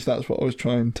Ulysses. That's what I was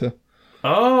trying to.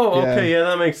 Oh, okay, yeah,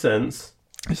 that makes sense.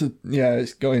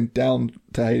 It's going down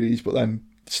to Hades, but then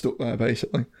stuck there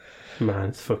basically. Man,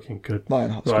 it's fucking good.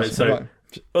 Lionheart's right. So,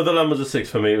 Other Land was a 6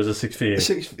 for me. It was a 6 for you.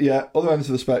 6, yeah. Other ends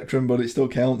of the spectrum, but it still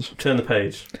counts. Turn the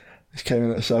page. This came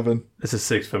in at a 7. It's a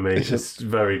 6 for me. It's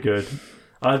very good.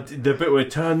 The bit where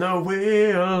turn the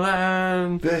wheel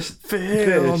and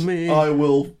feel me. I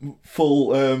will full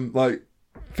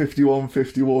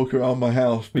 51-50 walk around my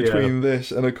house between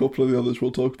this and a couple of the others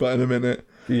we'll talk about in a minute.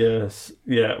 Yes.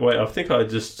 Yeah, wait, I think I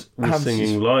just was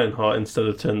singing Lionheart instead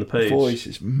of Turn the Page. Voice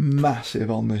is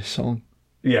massive on this song.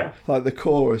 Yeah. Like the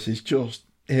chorus is just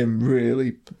him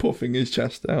really puffing his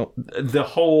chest out. The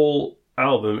whole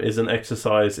album is an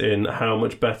exercise in how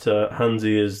much better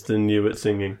Hansi is than you at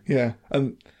singing. Yeah,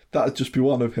 and that'd just be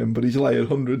one of him, but he's layered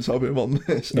hundreds of him on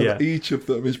this, and each of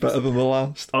them is better than the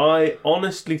last. I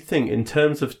honestly think, in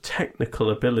terms of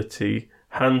technical ability,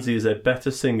 Hansi is a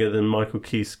better singer than Michael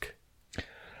Kiske.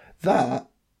 That,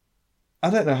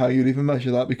 I don't know how you'd even measure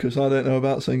that because I don't know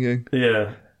about singing.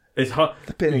 Yeah. It's hard.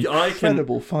 It's been an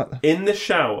incredible fight. In the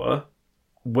shower,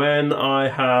 when I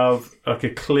have like a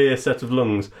clear set of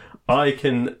lungs, I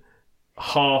can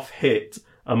half hit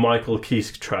a Michael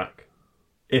Kiske track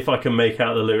if I can make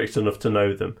out the lyrics enough to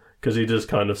know them, because he does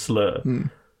kind of slur.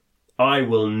 I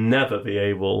will never be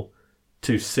able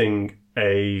to sing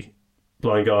a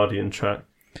Blind Guardian track.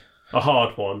 A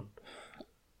hard one.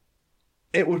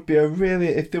 It would be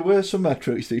if there were some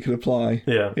metrics that you could apply,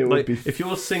 it would be if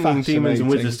you're singing Demons and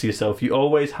Wizards to yourself, you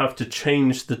always have to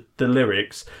change the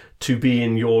lyrics to be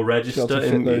in your register,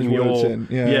 in your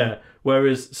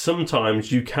whereas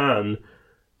sometimes you can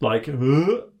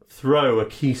throw a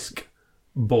Kiske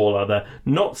ball out there.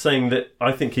 Not saying that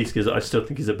I think Kiske I still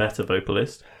think he's a better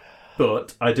vocalist,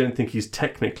 but I don't think he's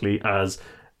technically as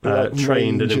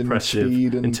trained and impressive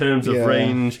in terms of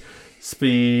range,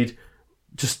 speed.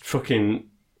 Just fucking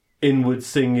inward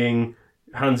singing.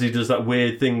 Hansi does that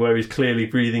weird thing where he's clearly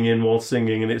breathing in while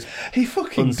singing, and it's he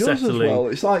fucking unsettling. Does as well.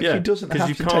 It's like he doesn't have to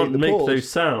take the because you can't make pause. those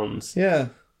sounds. Yeah,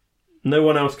 no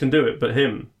one else can do it but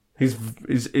him.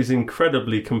 He's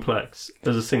incredibly complex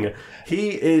as a singer.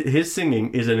 His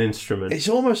singing is an instrument. It's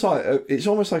almost like a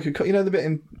the bit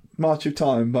in March of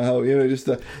Time by how just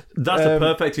the. That's a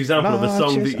perfect example of a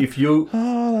song that if you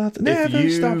it's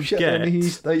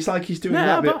like he's doing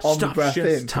that bit on the breath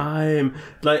in. Time,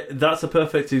 like that's a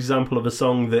perfect example of a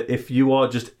song that if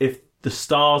the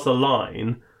stars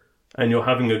align and you're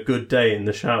having a good day in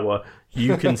the shower,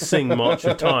 you can sing March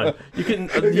of Time. You can.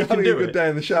 If you're having do a good day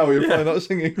in the shower, you're probably not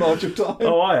singing March of Time.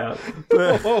 Oh, I am.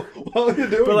 But, what are you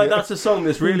doing? But that's a song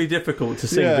that's really difficult to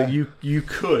sing. But you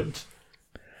could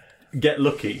get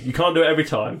lucky. You can't do it every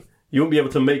time. You won't be able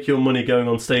to make your money going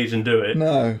on stage and do it.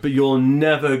 No. But you're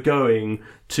never going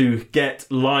to get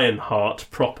Lionheart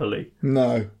properly.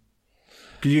 No.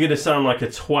 Because you're going to sound like a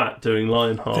twat doing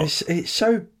Lionheart. It's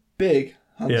so big.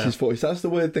 Hansi's voice. That's the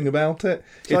weird thing about it.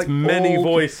 It's like many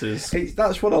voices.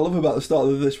 That's what I love about the start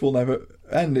of This Will Never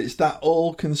End. It's that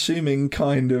all-consuming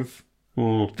kind of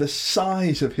the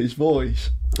size of his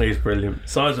voice. He's brilliant.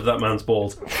 Size of that man's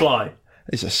balls. Fly.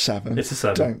 It's a 7. It's a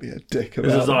 7. Don't be a dick about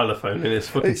it. There's a xylophone and it's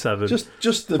fucking 7.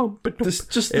 Just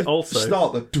the also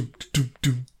start the doom doom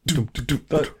doom doom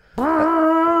doom.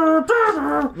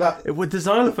 With the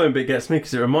xylophone bit gets me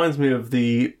because it reminds me of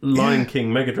the Lion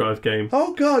King Mega Drive game.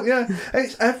 Oh god, yeah,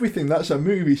 it's everything. That's a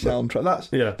movie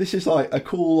soundtrack. This is like a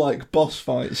cool boss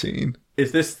fight scene.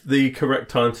 Is this the correct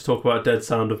time to talk about Dead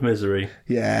Sound of Misery?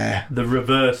 Yeah, the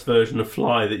reverse version of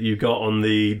Fly that you got on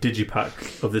the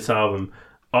digipack of this album.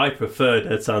 I prefer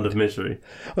Dead Sound of Misery,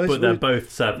 but they're both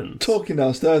 7s. Talking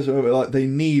downstairs, they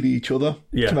need each other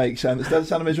to make sense. Dead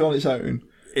Sound of Misery on its own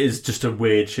is just a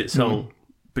weird shit song.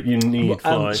 But you need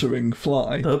Fly. Answering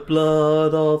Fly. The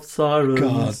blood of sirens.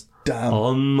 God damn.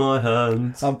 On my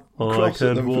hands. I'm cross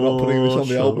at them for not putting this on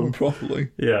the album properly.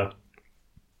 Yeah.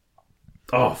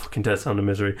 Oh, fucking Dead Sound of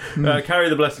Misery. Carry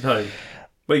the Blessed Home.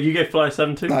 Wait, you gave Fly a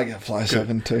 7 too? I get Fly a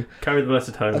 7 too. Carry the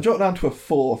Blessed Home. I dropped down to a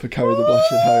 4 for Carry the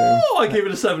Blessed Home. Oh, I gave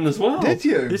it a 7 as well. Did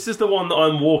you? This is the one that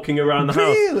I'm walking around the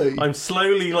Really? house. I'm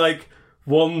slowly, like,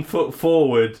 1 foot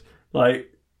forward,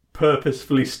 like,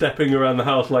 purposefully stepping around the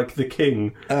house like the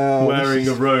king, wearing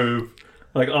a robe.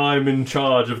 Like, I'm in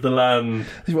charge of the land.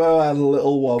 This is where I had a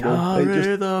little wobble.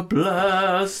 Carry the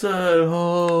Blessed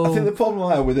Home. I think the problem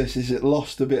I have with this is it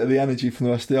lost a bit of the energy from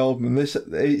the rest of the album. And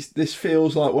this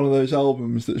feels like one of those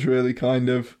albums that's really kind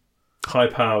of... high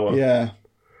power. Yeah.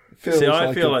 See,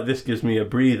 I feel like this gives me a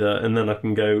breather and then I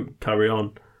can go carry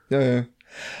on. Yeah.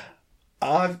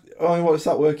 What does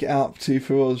that work it out to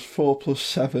for us? 4 plus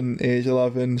 7 is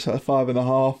 11, so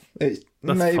 5.5. That's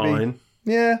maybe, fine.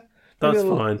 Yeah. That's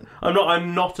fine.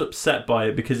 I'm not upset by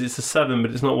it because it's a 7, but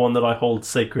it's not one that I hold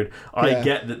sacred. I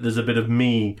get that there's a bit of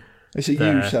me. It's a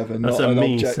there. U7, That's not a an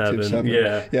me objective 7.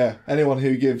 Yeah. Yeah. Anyone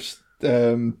who gives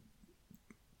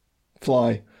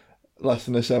Fly less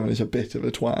than a 7 is a bit of a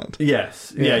twat.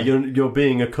 Yes. Yeah. You're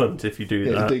being a cunt if you do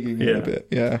that. It's digging in a bit.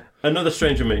 Yeah. Another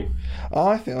Stranger Me.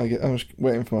 I think I was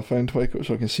waiting for my phone to wake up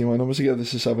so I can see my numbers. I gave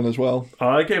this a 7 as well.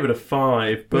 I gave it a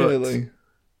 5, but really?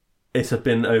 It's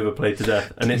been overplayed to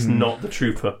death, and it's not the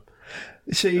Trooper.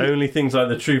 See, only things like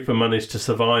the Trooper managed to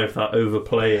survive that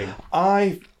overplaying.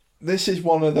 This is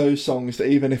one of those songs that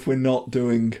even if we're not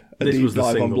doing a deep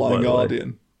dive on Blind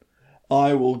Guardian,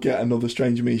 I will get Another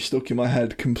Stranger Me stuck in my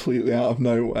head completely out of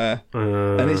nowhere.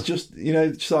 And it's just,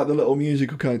 just like the little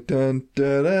musical kind of dun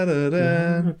dun dun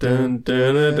dun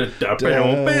dun dun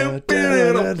dun.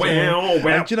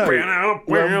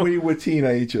 When we were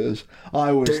teenagers,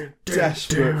 I was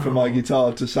desperate for my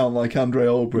guitar to sound like Andre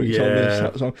Olbrich on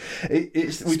this song.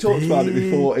 We talked about it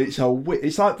before. It's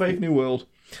like Brave New World.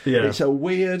 Yeah. It's a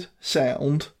weird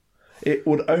sound. It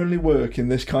would only work in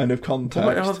this kind of context.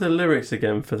 What are the lyrics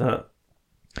again for that?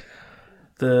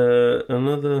 So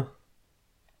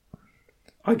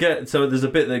there's a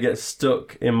bit that gets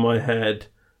stuck in my head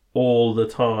all the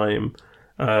time.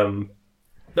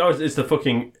 It's the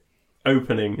fucking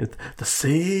opening. It's the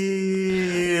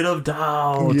seed of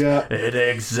doubt. Yeah. It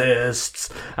exists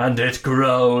and it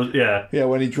grows. Yeah. Yeah,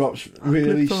 when he drops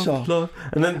really soft.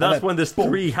 And then that's when there's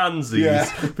 3 handsies.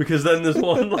 Yeah. Because then there's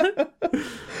one like...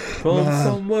 from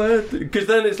somewhere, because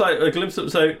then it's like a glimpse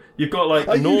of. So you've got like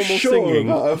normal singing.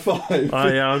 About a 5?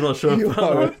 I'm not sure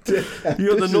about that. You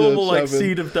got the normal like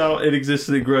seed of doubt. It exists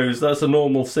and it grows. That's a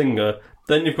normal singer.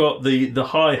 Then you've got the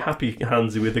high happy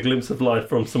handsy with a glimpse of life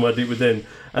from somewhere deep within,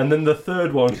 and then the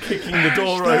third one kicking the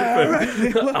door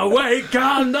open. Awake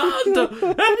and under.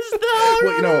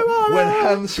 When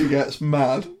Hansi gets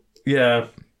mad. Yeah.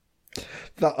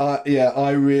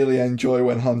 I really enjoy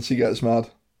when Hansi gets mad.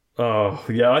 Oh,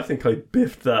 yeah, I think I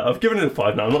biffed that. I've given it a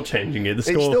 5 now. I'm not changing it. The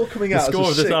score, it's still coming out the score as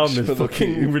a of this 6 album is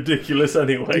fucking ridiculous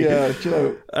anyway. Yeah,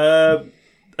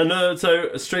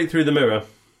 so straight through the mirror.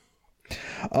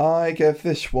 I give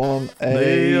this one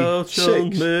a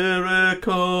 6.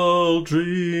 Miracle,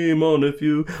 dream on a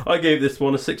few. I gave this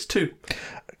one a 6 too.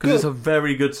 Because it's a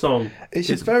very good song. It's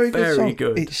a very good song.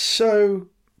 It's so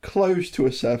close to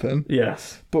a 7.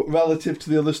 Yes. But relative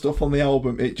to the other stuff on the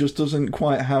album, it just doesn't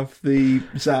quite have the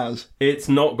zazz. It's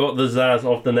not got the zazz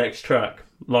of the next track,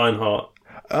 Lionheart.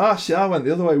 See, I went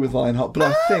the other way with Lionheart, but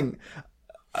I think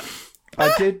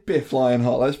I did biff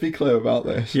Lionheart. Let's be clear about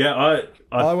this. Yeah,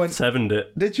 I went 7'd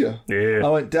it. Did you? Yeah. I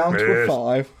went down to a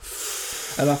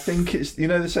 5, and I think it's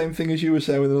the same thing as you were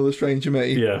saying with Another Stranger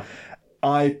Me. Yeah.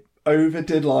 I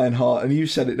overdid Lionheart, and you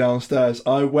said it downstairs.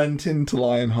 I went into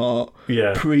Lionheart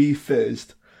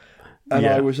pre-fizzed, and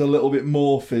I was a little bit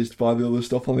more fizzed by the other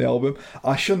stuff on the album.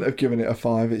 I shouldn't have given it a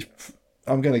 5.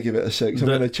 I'm going to give it a 6. I'm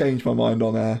going to change my mind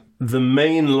on air. The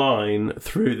main line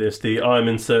through this, the I'm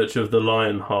in search of the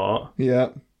Lionheart.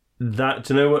 Yeah. That,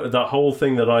 do you know what, that whole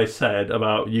thing that I said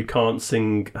about you can't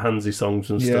sing Hansi songs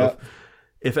and stuff.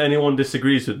 If anyone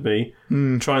disagrees with me,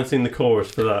 try and sing the chorus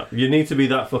for that. You need to be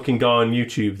that fucking guy on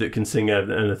YouTube that can sing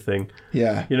anything.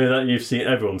 Yeah. You know that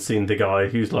everyone's seen the guy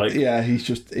who's like... Yeah,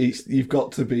 you've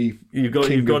got to be you've got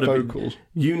to vocals.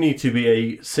 You need to be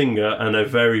a singer and a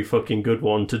very fucking good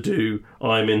one to do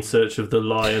I'm in search of the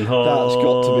Lionheart. That's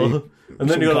got to be... And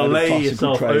then you've got to lay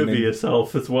yourself over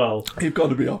yourself as well. You've got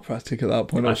to be operatic at that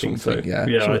point. I think so. Yeah,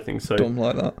 I think so. Dumb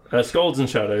like that. Scolds and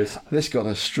Shadows. This got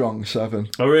a strong 7.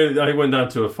 I went down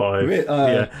to a 5.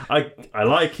 I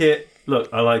like it. Look,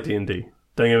 I like D&D.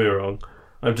 Don't get me wrong.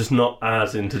 I'm just not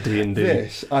as into D&D.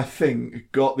 This, I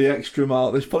think, got the extra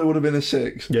mile. This probably would have been a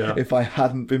 6 if I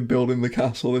hadn't been building the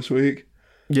castle this week.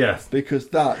 Yes. Because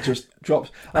that just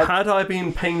drops. Had I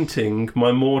been painting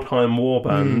my Mordheim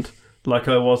warband... like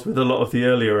I was with a lot of the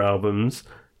earlier albums,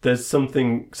 there's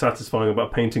something satisfying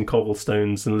about painting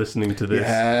cobblestones and listening to this.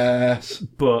 Yes.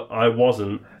 But I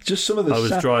wasn't. Just some of the I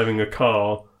was driving a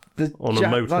car on a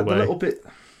motorway. Like the little bit...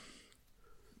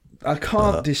 I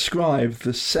can't describe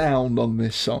the sound on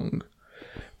this song,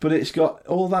 but it's got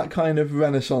all that kind of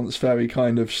Renaissance fairy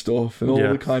kind of stuff and all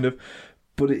the kind of...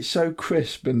 But it's so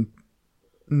crisp and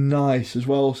nice as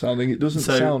well sounding. It doesn't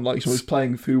sound like someone's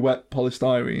playing through wet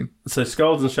polystyrene. So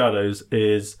Skulls and Shadows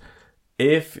is...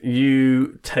 If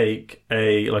you take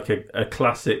a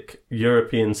classic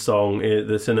European song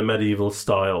that's in a medieval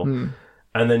style,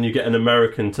 and then you get an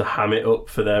American to ham it up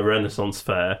for their Renaissance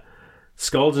fair,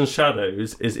 Skulls and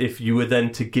Shadows is if you were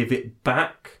then to give it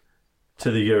back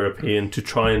to the European to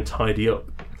try and tidy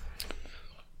up.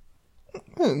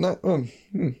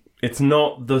 It's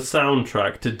not the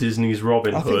soundtrack to Disney's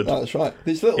Robin Hood. I think that's right.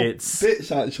 There's little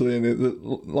bits actually in it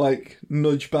that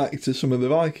nudge back to some of the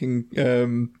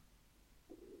Viking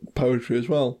poetry as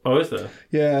well. Oh, is there?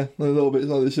 Yeah, a little bit.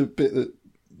 There's a bit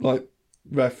that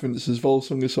references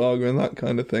Volsunga Saga and that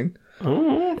kind of thing.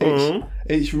 Oh.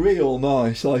 It's real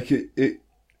nice. Like it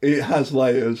has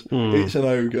layers. It's an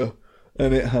ogre,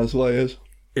 and it has layers.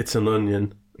 It's an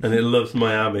onion, and it loves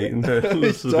Miami. And it loves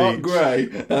it's the dark beach.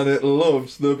 grey, and it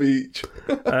loves the beach.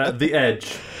 The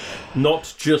Edge,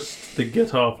 not just the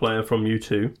guitar player from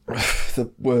U2.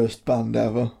 The worst band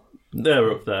ever.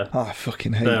 They're up there. I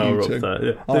fucking hate they are U2. up there.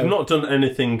 Yeah. They've not done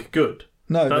anything good.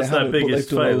 No, that's they their haven't, biggest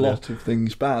but they've done failure. a lot of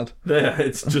things bad. Yeah,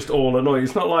 it's just all annoying.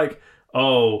 It's not like,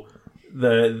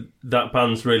 that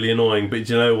band's really annoying, but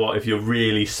do you know what? If you're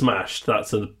really smashed,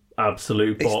 that's an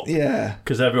absolute bop. Yeah.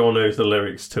 Because everyone knows the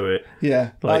lyrics to it.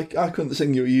 Yeah. I couldn't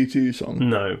sing you a U2 song.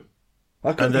 No.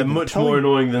 And they're much more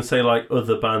annoying than, say,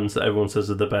 other bands that everyone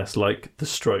says are the best, like The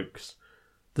Strokes.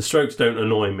 The Strokes don't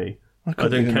annoy me. I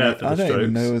don't care for the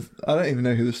Strokes. I don't even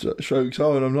know who the Strokes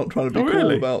are, and I'm not trying to be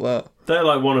cool about that.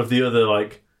 They're one of the other,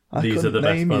 these are the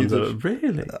best bands ever.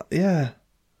 Really? Yeah.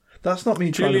 That's not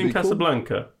me trying to be Julian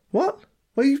Casablanca. Cool. What?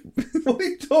 What are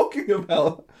you talking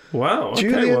about? Wow. Okay,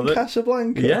 Julian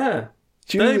Casablanca? Yeah.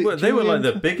 They were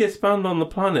the biggest band on the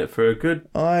planet for a good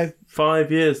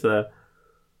 5 years there.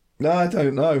 No, I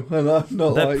don't know. And I'm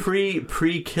not They're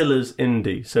pre-Killers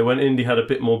indie. So when indie had a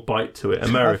bit more bite to it,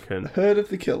 American. I've heard of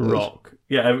the Killers. Rock.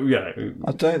 Yeah.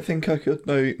 I don't think I could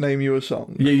name you a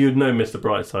song. Yeah, you'd know Mr.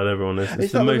 Brightside, everyone is.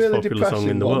 It's the most really popular song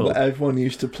in the world. That everyone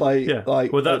used to play at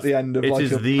the end of it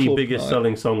is the biggest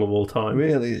selling song of all time.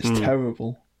 Really? It's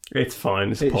terrible. It's fine.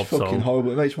 It's a pop song. It's fucking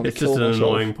horrible. It makes me want to kill myself. It's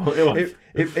just an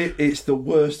annoying... It's the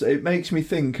worst. It makes me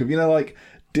think of,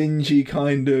 dingy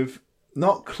kind of...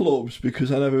 Not clubs,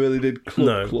 because I never really did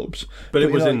clubs. But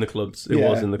it was in the clubs. It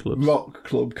was in the clubs. Rock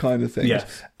club kind of thing.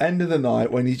 Yes. End of the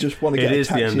night, when you just want to get a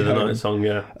taxi home. It is the end of the night song,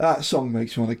 yeah. That song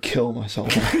makes me want to kill myself.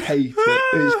 I hate it.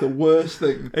 It's the worst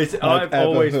thing I've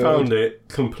always found it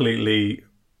completely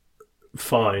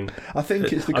fine. I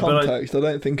think it's the context. I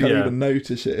don't think I'd even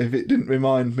notice it if it didn't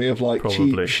remind me of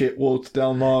cheap shit watered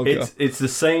down lager. It's the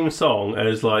same song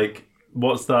as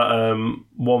what's that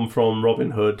one from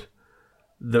Robin Hood?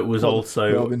 That was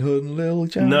also Robin Hood and Little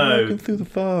Jack walking through the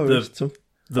forest.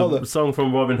 The song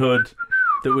from Robin Hood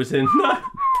that was in not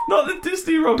the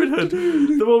Disney Robin Hood,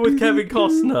 the one with Kevin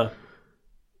Costner.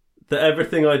 The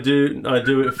Everything I Do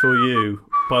It For You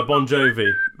by Bon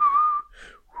Jovi.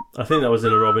 I think that was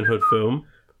in a Robin Hood film.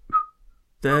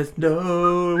 There's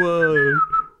no one.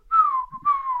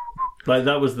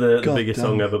 That was the biggest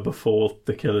song ever before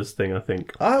the Killers thing, I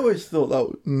think. I always thought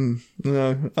that...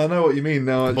 no, I know what you mean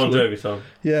now, actually. Bon Jovi song.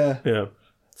 Yeah. Yeah.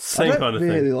 Same kind of thing.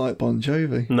 I don't really like Bon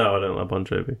Jovi. No, I don't like Bon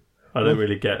Jovi. I don't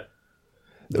really get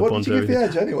the what Bon Jovi. What did you give The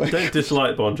Edge, anyway? Don't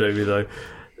dislike Bon Jovi,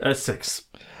 though. 6.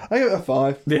 I give it a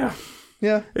 5. Yeah.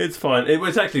 Yeah. It's fine. It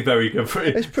was actually very good for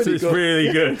it. It's pretty good. It's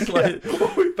really good.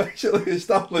 What we basically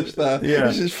established there. Yeah.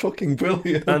 This is fucking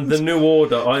brilliant. And The New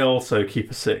Order, I also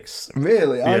keep a 6.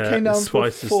 Really? Yeah, I came down to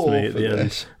a 4 to me at for the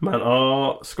this. End. Man,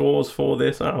 our scores for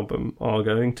this album are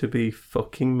going to be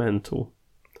fucking mental.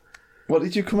 What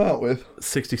did you come out with?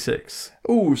 66.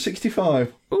 Ooh,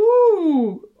 65.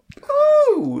 Ooh.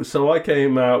 So I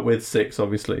came out with 6,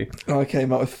 obviously. I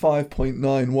came out with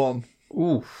 5.91.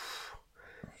 Oof.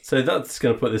 So that's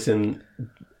going to put this in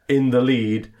the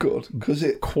lead. Good, because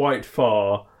it quite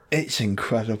far. It's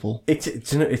incredible.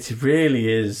 It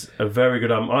really is a very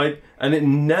good album. And it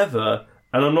never,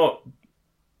 and I'm not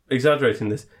exaggerating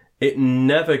this, it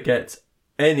never gets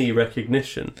any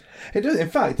recognition. It does. In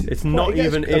fact, it's not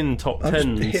even in top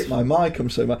 10s. I just hit my mic. I'm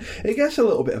so mad. It gets a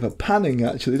little bit of a panning,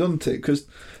 actually, doesn't it? Because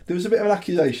there was a bit of an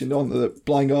accusation on that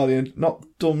Blind Guardian, not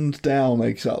dumbed down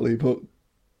exactly, but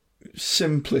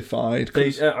simplified.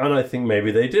 And I think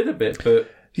maybe they did a bit, but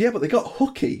yeah, but they got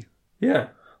hooky. Yeah,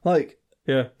 Like,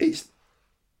 Yeah. it's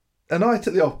a night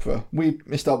at the opera. We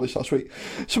established last week.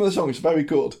 Some of the songs are very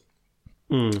good,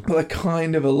 but they're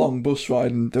kind of a long bus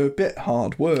ride and they're a bit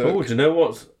hard work. Oh, do you know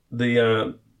what?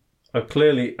 I've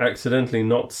clearly accidentally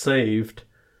not saved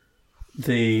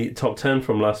the top 10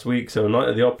 from last week, so A Night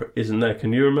at the Opera isn't there.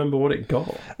 Can you remember what it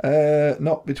got?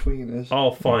 Not Between Us.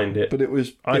 I'll find it. But it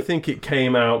was... I think it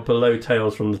came out below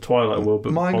Tales from the Twilight World,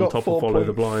 but mine on got top of Follow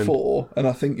the Blind. 4.4, and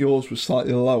I think yours was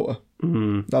slightly lower.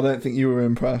 I don't think you were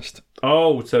impressed.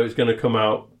 Oh, so it's going to come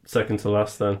out second to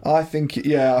last then? I think,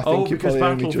 yeah. I think because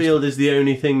Battlefield is the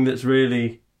only thing that's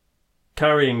really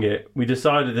carrying it. We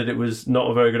decided that it was not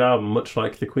a very good album, much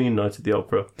like the Queen Night at the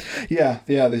Opera. Yeah,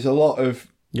 there's a lot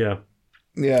of... Yeah.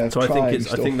 Yeah, so I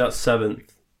think that's 7th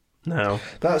now.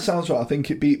 That sounds right. I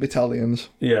think it beat Battalions.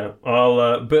 Yeah,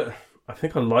 but I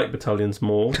think I like Battalions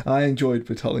more. I enjoyed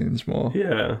Battalions more.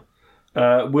 Yeah.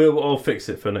 I'll fix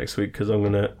it for next week because I'm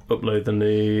going to upload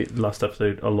the last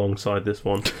episode alongside this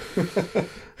one.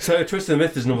 So Twisted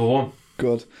Myth is number 1.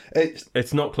 Good.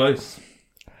 It's not close.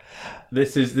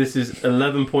 This is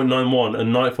 11.91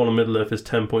 and Nightfall and Middle Earth is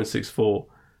 10.64.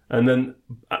 And then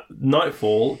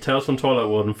Nightfall, Tales from Twilight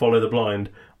World and Follow the Blind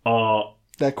are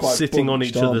they're quite sitting on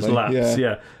each other's laps.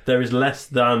 Yeah. There is less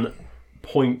than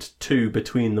 0.2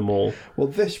 between them all. Well,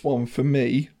 this one, for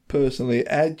me, personally,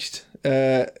 edged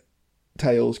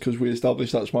Tales, because we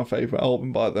established that's my favourite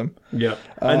album by them. Yeah.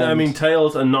 And I mean,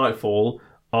 Tales and Nightfall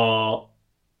are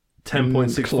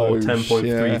 10.64,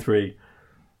 10.33. Yeah.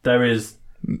 There is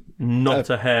not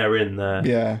a hair in there.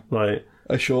 Yeah. Like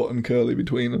a short and curly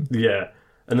between them. Yeah.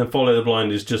 And then Follow the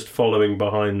Blind is just following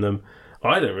behind them.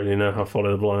 I don't really know how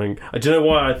Follow the Blind... Do you know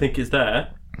why I think it's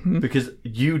there? Because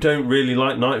you don't really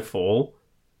like Nightfall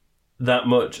that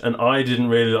much, and I didn't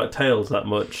really like Tales that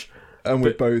much. And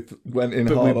we both went in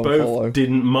hard on Follow. But we both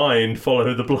didn't mind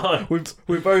Follow the Blind.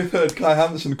 We both heard Kai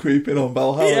Hansen creeping on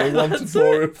Valhalla and wanted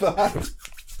more of that.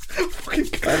 Fucking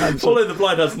Kai Hansen. Follow the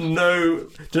Blind has no...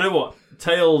 Do you know what?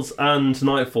 Tales and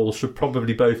Nightfall should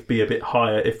probably both be a bit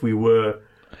higher if we were...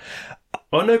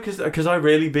 Oh no, because I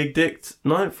really big dicked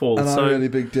Nightfall, and so I really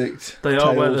big dicked they Tales.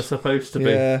 are where they're supposed to be.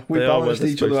 Yeah, we balanced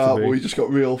each other out, but we just got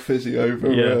real fizzy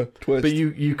over Twist. But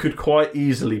you could quite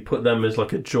easily put them as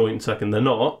like a joint second. They're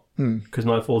not, because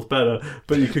Nightfall's better.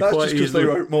 But you could That's quite just because easily... they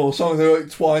wrote more songs. They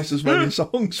wrote twice as many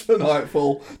songs for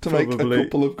Nightfall to make a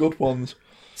couple of good ones.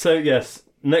 So yes,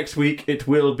 next week it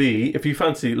will be, if you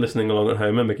fancy listening along at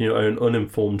home and making your own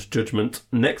uninformed judgment,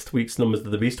 next week's Numbers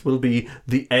of the Beast will be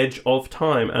The Edge of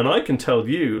Time. And I can tell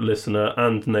you, listener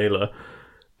and Naylor,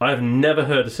 I have never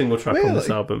heard a single track on this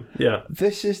album. Yeah.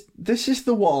 This is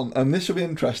the one, and this will be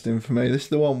interesting for me. This is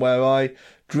the one where I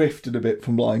drifted a bit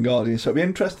from Blind Guardian. So it'll be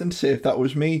interesting to see if that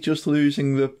was me just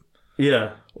losing the...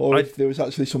 Yeah. Or if there was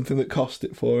actually something that cost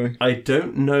it for me. I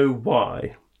don't know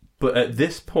why. But at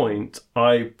this point,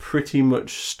 I pretty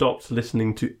much stopped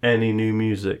listening to any new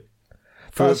music.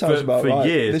 For years.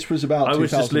 This was about 2010, I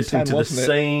was just listening to the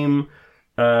same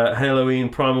Halloween,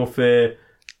 Primal Fear,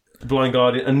 Blind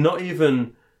Guardian, and not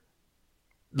even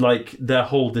like their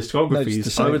whole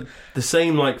discographies. I was the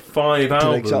same like 5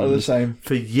 albums exactly the same.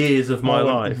 For years of my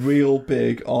life. Real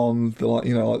big on the like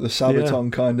the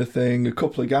Sabaton kind of thing. A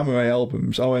couple of Gamma Ray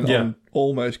albums. I went on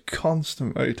almost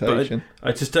constant rotation. But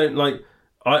I just don't like.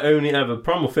 I only ever...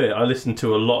 Primal Fear, I listened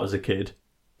to a lot as a kid,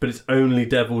 but it's only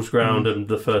Devil's Ground and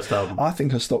the first album. I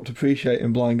think I stopped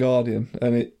appreciating Blind Guardian,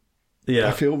 and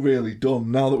I feel really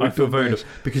dumb now that we've done very this. dumb.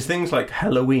 Because things like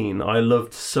Halloween, I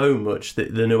loved so much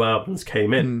that the new albums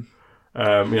came in.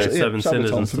 Seven Sinners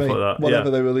and stuff like that.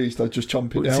 Whatever they released, I'd just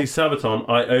chomp it down. See, Sabaton,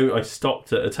 I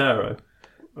stopped at Atero.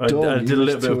 I did a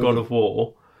little bit of God of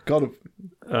War.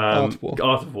 Art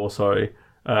of War, sorry.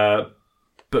 But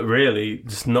really,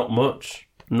 just not much.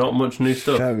 Not much new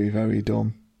stuff. Very, very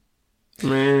dumb.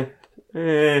 I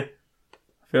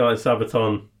feel like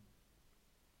Sabaton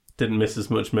didn't miss as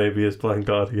much maybe as Blind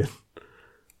Guardian.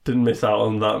 Didn't miss out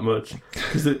on that much.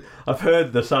 Because I've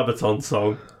heard the Sabaton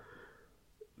song.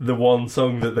 The one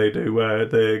song that they do where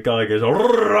the guy goes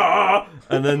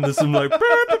and then there's some like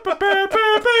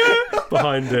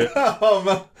behind it. Oh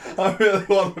man, I really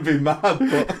want to be mad,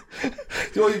 but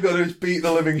all you've got to do is beat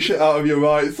the living shit out of your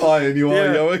right thigh and you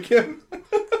are Joachim.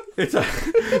 It's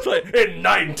like, in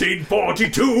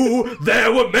 1942,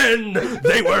 there were men,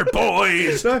 they were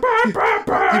boys. You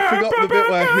forgot the bit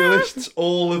where he lists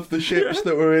all of the ships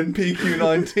that were in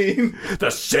PQ-19.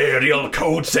 The serial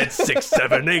code said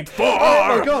 6784.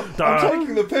 Oh my god, I'm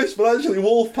taking the piss, but actually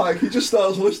Wolfpack, he just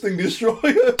starts listing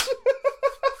destroyers.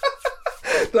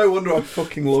 No wonder I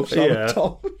fucking love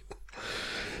Sabaton.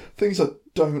 Things I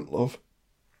don't love.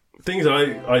 Things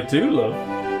I do love.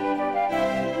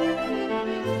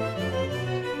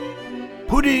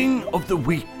 Pudding of the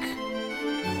Week.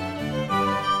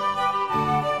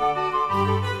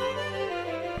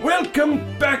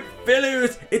 Welcome back,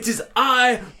 fellows. It is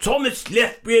I, Thomas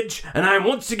Lethbridge, and I'm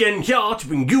once again here to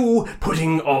bring you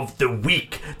Pudding of the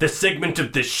Week, the segment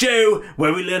of the show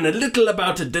where we learn a little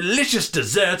about a delicious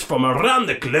dessert from around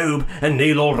the globe, and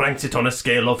Naylor ranks it on a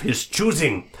scale of his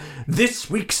choosing. This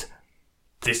week's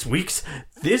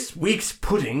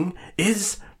pudding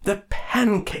is the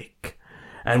pancake.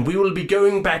 And we will be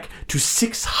going back to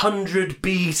 600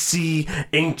 BC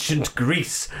ancient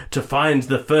Greece to find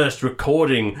the first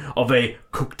recording of a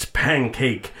cooked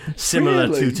pancake similar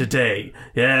to today.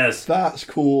 Yes. That's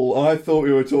cool. I thought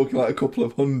we were talking like a couple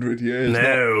of 100 years.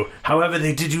 No. However,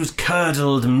 they did use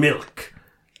curdled milk.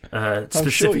 I'm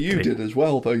sure you did as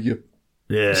well, though, you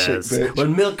sick bitch. Well,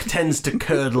 milk tends to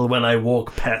curdle when I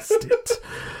walk past it.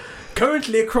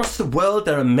 Currently across the world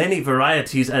there are many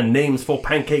varieties and names for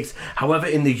pancakes. However,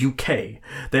 in the UK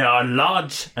they are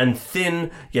large and thin,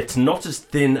 yet not as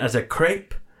thin as a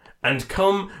crepe, and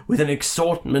come with an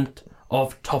assortment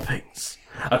of toppings.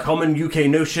 A common UK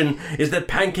notion is that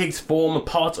pancakes form a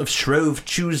part of Shrove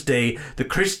Tuesday, the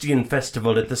Christian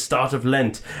festival at the start of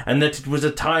Lent, and that it was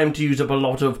a time to use up a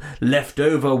lot of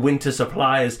leftover winter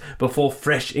supplies before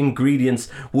fresh ingredients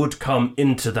would come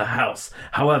into the house.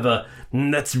 However,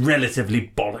 that's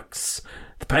relatively bollocks.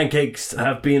 The pancakes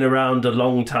have been around a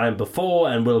long time before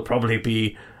and will probably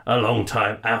be a long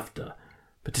time after.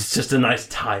 But it's just a nice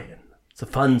tie-in. It's a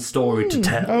fun story to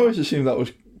tell. I always assumed that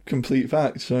was complete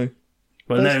fact, so...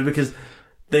 Well, no, because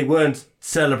they weren't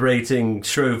celebrating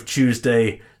Shrove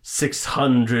Tuesday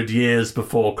 600 years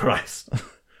before Christ.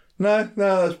 No,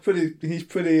 that's pretty... He's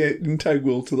pretty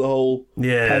integral to the whole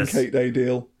Pancake Day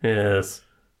deal. Yes.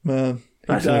 Man,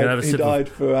 he died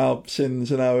for our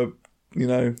sins and our,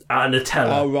 our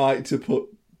Nutella. Our right to put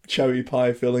cherry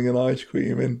pie filling and ice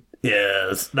cream in.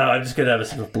 Yes. No, I'm just going to have a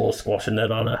sip of blue squash in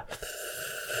that honour.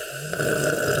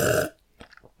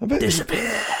 I bet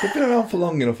Disappear. They've been around for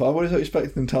long enough. I was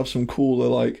expecting them to have some cooler,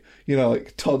 like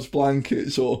Todd's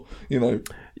blankets or,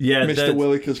 Mr.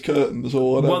 Williker's curtains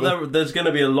or whatever. Well, there's going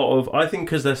to be a lot of... I think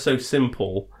because they're so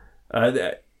simple...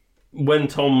 when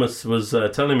Thomas was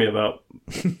telling me about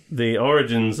the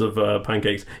origins of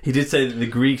pancakes, he did say that the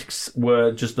Greeks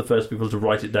were just the first people to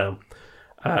write it down.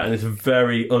 And it's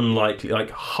very unlikely, like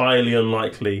highly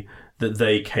unlikely, that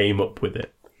they came up with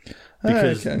it.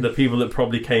 Because the people that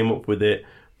probably came up with it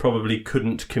probably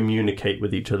couldn't communicate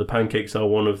with each other. Pancakes are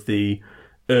one of the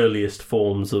earliest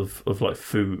forms of like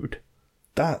food.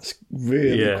 That's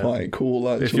really quite cool,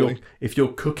 actually. If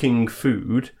you're cooking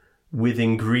food with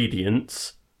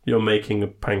ingredients, you're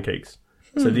making pancakes.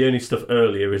 So the only stuff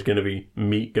earlier is going to be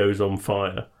meat goes on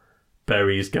fire,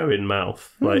 berries go in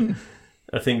mouth. Like,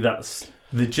 I think that's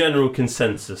the general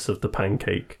consensus of the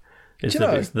pancake, is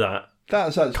that it's that.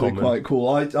 That's actually quite cool.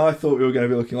 I thought we were going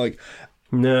to be looking like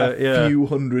a few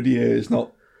hundred years,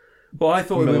 not. Well, I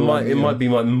thought it might be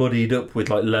like muddied up with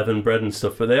like leaven bread and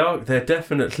stuff, but they're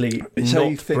definitely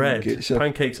not bread.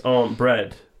 Pancakes aren't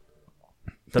bread.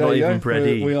 They're not even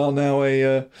bready. We are now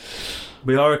a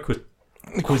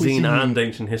cuisine and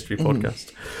ancient history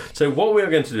podcast. So what we are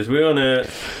going to do is we're going to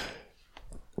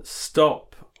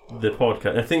stop the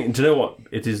podcast. I think, do you know what?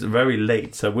 It is very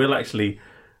late, so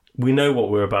we know what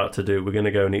we're about to do. We're going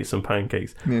to go and eat some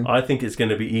pancakes. Yeah. I think it's going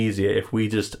to be easier if we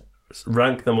just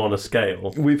rank them on a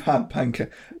scale. We've had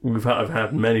pancakes. I've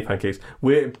had many pancakes.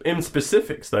 We're in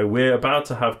specifics, though. We're about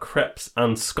to have crepes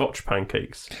and Scotch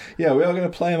pancakes. Yeah, we are going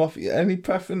to play them off. Any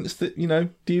preference that,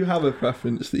 do you have a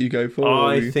preference that you go for?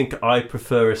 I think I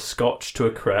prefer a Scotch to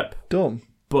a crepe. Dumb.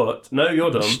 But, no, you're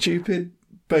dumb. Stupid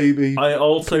baby. I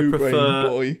also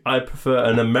prefer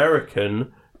an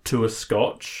American to a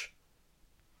Scotch,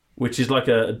 which is like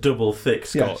a double thick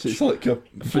Scotch. Yes, it's like a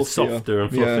fluffier. Softer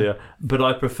and fluffier. Yeah. But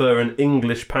I prefer an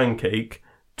English pancake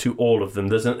to all of them.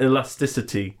 There's an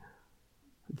elasticity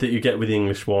that you get with the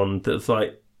English one that's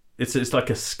like, it's like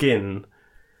a skin.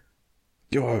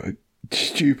 You're a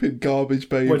stupid garbage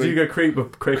baby. What do you go crepe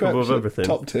above everything?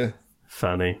 Top tier.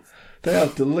 Fanny. They are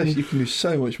delicious. You can do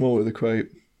so much more with a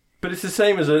crepe. But it's the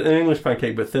same as an English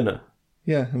pancake, but thinner.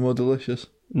 Yeah, and more delicious.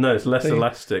 No, it's less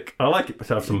elastic. I like it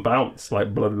to have some bounce,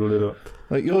 like blah, blah, blah.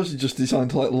 Like yours is just designed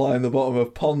to like lie in the bottom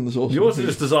of ponds or something. Yours is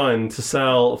just designed to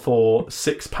sell for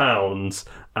 £6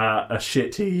 at a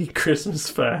shitty Christmas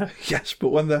fair. Yes, but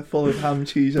when they're full of ham,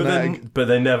 cheese and egg. But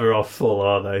they never are full,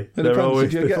 are they? They're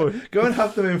always go and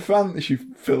have them in France, you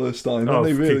Philistine, and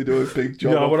they really do a big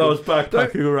job. Yeah, when I was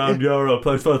backpacking around Europe,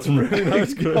 I found some really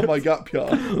nice crepes. On my gap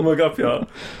yard. On my gap yard.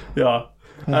 Yeah.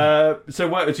 So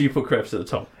why do you put crepes at the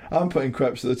top? I'm putting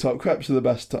crepes at the top. Crepes are the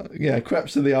best.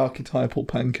 Crepes are the archetypal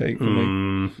pancake for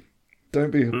me.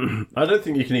 Don't be... I don't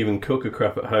think you can even cook a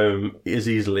crepe at home as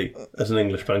easily as an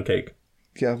English pancake.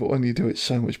 Yeah, but when you do, it's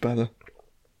so much better.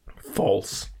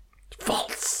 False.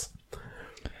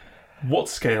 What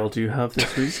scale do you have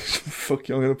this week? Fuck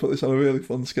you, I'm going to put this on a really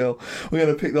fun scale. We're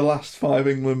going to pick the last 5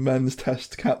 England men's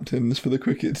test captains for the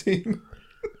cricket team.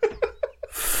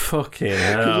 Fucking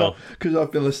hell. Because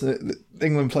I've been listening.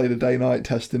 England played a day-night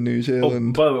test in New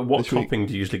Zealand. By the way, what topping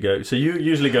do you usually go? So you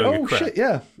usually go in crepe. Oh, shit,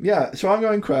 yeah. So I'm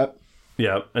going crepe.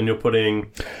 Yeah, and you're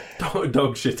putting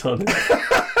dog shit on it.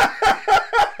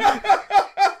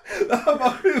 That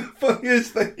might be the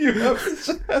funniest thing you've ever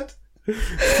said.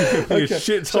 Your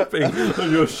shit topping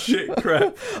on your shit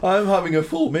crepe. I'm having a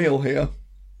full meal here.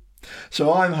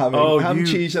 So I'm having ham,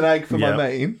 cheese and egg for my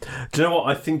main. Do you know what?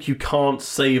 I think you can't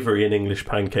savoury an English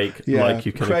pancake like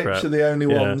you can a crepe. Crepes are the only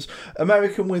ones.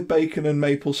 American with bacon and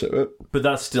maple syrup. But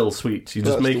that's still sweet. You're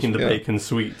just making the bacon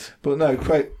sweet. But no,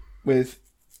 crepe with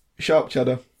sharp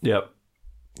cheddar. Yep.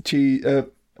 Cheese,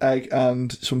 egg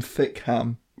and some thick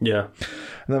ham. Yeah.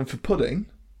 And then for pudding,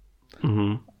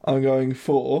 I'm going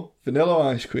for vanilla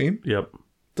ice cream. Yep.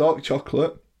 Dark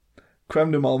chocolate,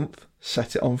 creme de menthe,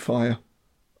 set it on fire.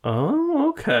 Oh,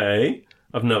 okay.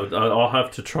 I'll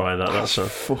have to try that. That's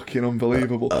fucking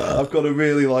unbelievable. I've got a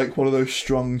really one of those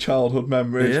strong childhood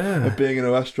memories of being in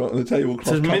a restaurant and the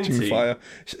tablecloth catching fire.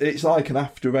 It's like an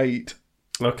after 8.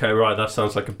 Okay, right. That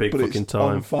sounds like a big fucking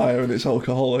time. On fire and it's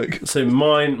alcoholic. So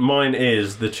mine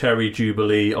is the cherry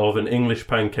jubilee of an English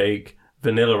pancake,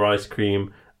 vanilla ice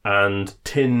cream, and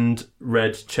tinned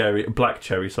black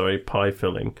cherry pie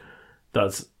filling.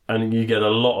 And you get a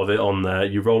lot of it on there.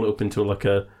 You roll it up into like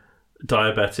a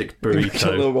diabetic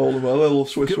burrito. a little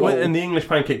Swiss roll. And the English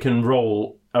pancake can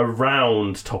roll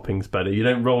around toppings better. You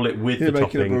don't roll it with the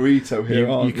topping. You're making a burrito here,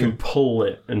 aren't you? You can pull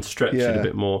it and stretch it a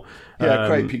bit more. Yeah,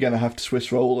 crepe, you're going to have to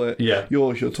Swiss roll it. Yeah.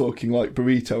 Yours, you're talking like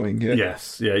burritoing it.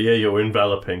 Yes. Yeah, you're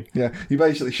enveloping. Yeah, you're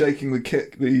basically shaking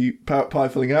the pie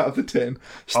filling out of the tin,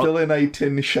 still in a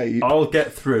tin shape. I'll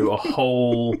get through a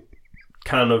whole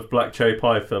can of black cherry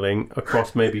pie filling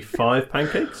across maybe 5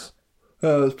 pancakes.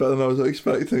 Oh, that's better than I was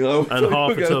expecting. And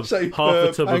half a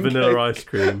tub of vanilla ice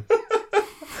cream.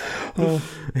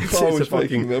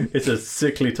 It's a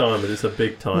sickly time, but it's a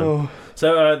big time. Oh.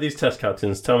 So these test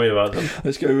captains, tell me about them.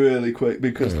 Let's go really quick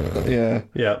because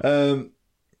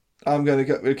I'm going to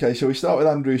go. Okay, so we start with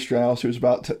Andrew Strauss, who was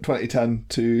about 2010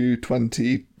 to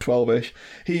 2012ish.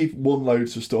 He won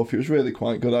loads of stuff. He was really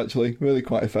quite good, actually. Really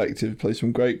quite effective. Played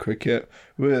some great cricket.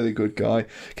 Really good guy.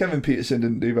 Kevin Peterson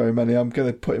didn't do very many. I'm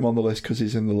going to put him on the list because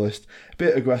he's in the list. A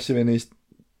bit aggressive in his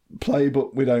play,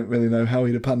 but we don't really know how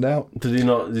he'd have panned out. Did he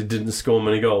not? He didn't score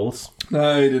many goals?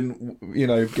 No, he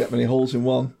didn't. Get many holes in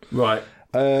one. Right.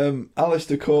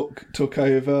 Alistair Cook took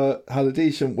over. Had a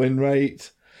decent win rate.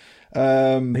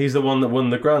 He's the one that won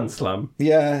the Grand Slam.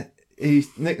 Yeah, his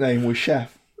nickname was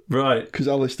Chef. Right. Because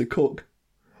Alistair Cook.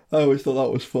 I always thought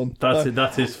that was fun.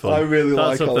 That is fun. I really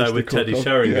like Alistair Cook. That's up there with Teddy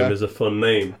Sheringham as a fun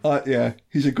name.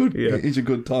 He's a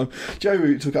good time. Joe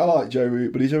Root I like Joe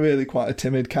Root, but he's really quite a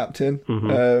timid captain.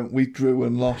 Mm-hmm. We drew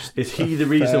and lost. Is he the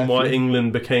reason why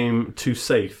England became too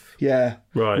safe? Yeah.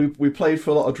 Right. We played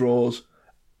for a lot of draws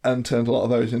and turned a lot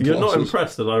of those into You're losses. Not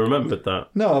impressed that I remembered that?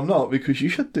 No, I'm not, because you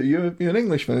should do. You're an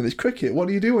Englishman and it's cricket. What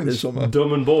do you do in the summer?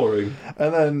 Dumb and boring.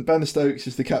 And then Ben Stokes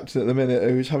is the captain at the minute,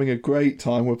 who's having a great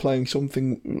time. We're playing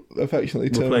something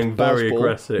affectionately termed playing very baseball.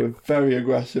 Aggressive. We're very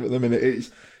aggressive at the minute.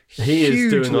 He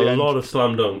is doing a lot of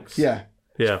slam dunks. Yeah.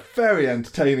 It's very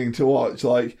entertaining to watch.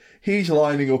 Like, he's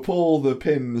lining up all the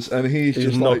pins and he's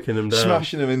just knocking them down,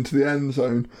 smashing them into the end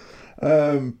zone.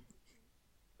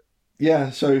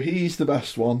 So he's the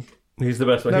best one. He's the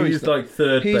best one. No, he's like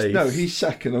third base. No, he's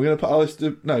second. I'm going to put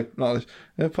Alistair. No, not Alistair.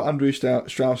 I'm going to put Andrew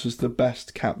Strauss as the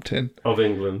best captain of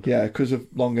England. Yeah, because of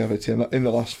longevity in the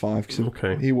last 5.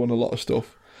 Because he won a lot of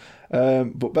stuff.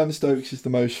 But Ben Stokes is the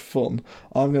most fun.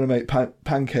 I'm going to make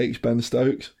pancakes Ben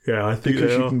Stokes. Yeah, I think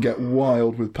because you can get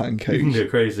wild with pancakes. You can get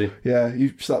crazy. Yeah,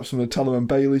 you slap some Nutella and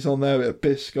Baileys on there, a bit of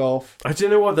Biscoff. Do you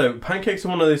know what though? Pancakes are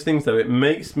one of those things though. It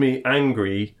makes me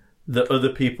angry that other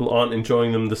people aren't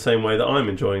enjoying them the same way that I'm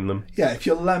enjoying them. Yeah, if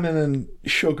you're lemon and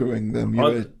sugaring them,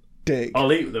 you're a dick.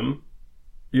 I'll eat them.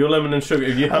 Your lemon and sugar.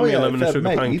 If you have me a lemon and sugar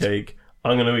pancake,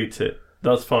 I'm going to eat it.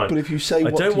 That's fine. But if you say, I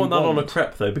don't want that on a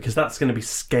crepe though, because that's going to be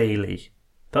scaly.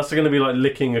 That's going to be like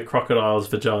licking a crocodile's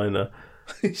vagina.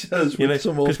 He says,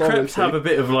 because crepes have a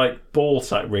bit of like ball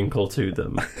sack wrinkle to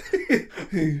them.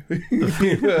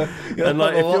 And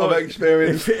like, a lot of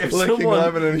experience if licking someone-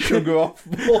 lemon and sugar off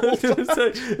balls.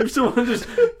 If someone just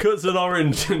cuts an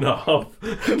orange in half,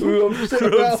 Rubs it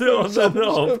rubs it on the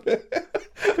knob.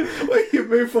 When you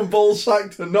move from ball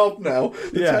sack to knob now,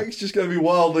 the Yeah. texture's going to be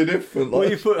wildly different. well,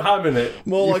 Like, you put ham in it.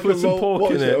 more you like put a some roll, pork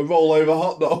what in is it? A it. roll over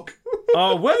hot dog.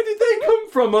 Oh, where did they come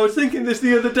from? I was thinking this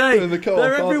the other day. They're in the co-op,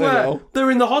 They're aren't they, everywhere. now?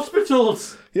 They're in the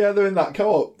hospitals. Yeah, they're in that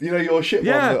co-op. You know your shit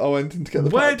Yeah. one that I went in to get the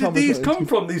Where Pat did Thomas these one come into.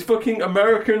 from? These fucking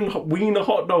American wiener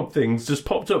hot dog things just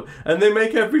popped up, and they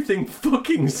make everything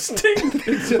fucking stink.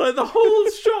 Like the whole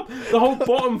shop, the whole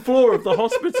bottom floor of the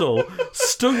hospital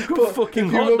stunk of fucking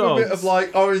If you hot rub dogs. a bit of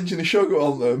like orange and sugar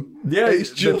on them, Yeah, it's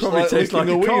they just probably like taste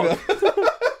licking like a a wiener. cock.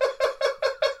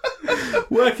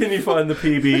 Where can you find the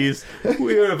PBs?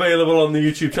 We are available on the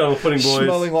YouTube channel Pudding Boys.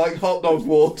 Smelling like hot dog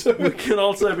water. We can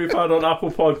also be found on Apple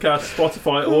Podcasts,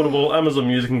 Spotify, Audible, Amazon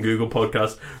Music, and Google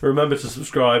Podcasts. Remember to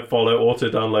subscribe, follow,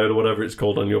 auto-download, or whatever it's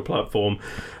called on your platform.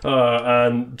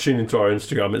 And tune into our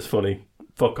Instagram. It's funny.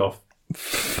 Fuck off.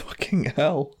 Fucking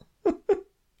hell.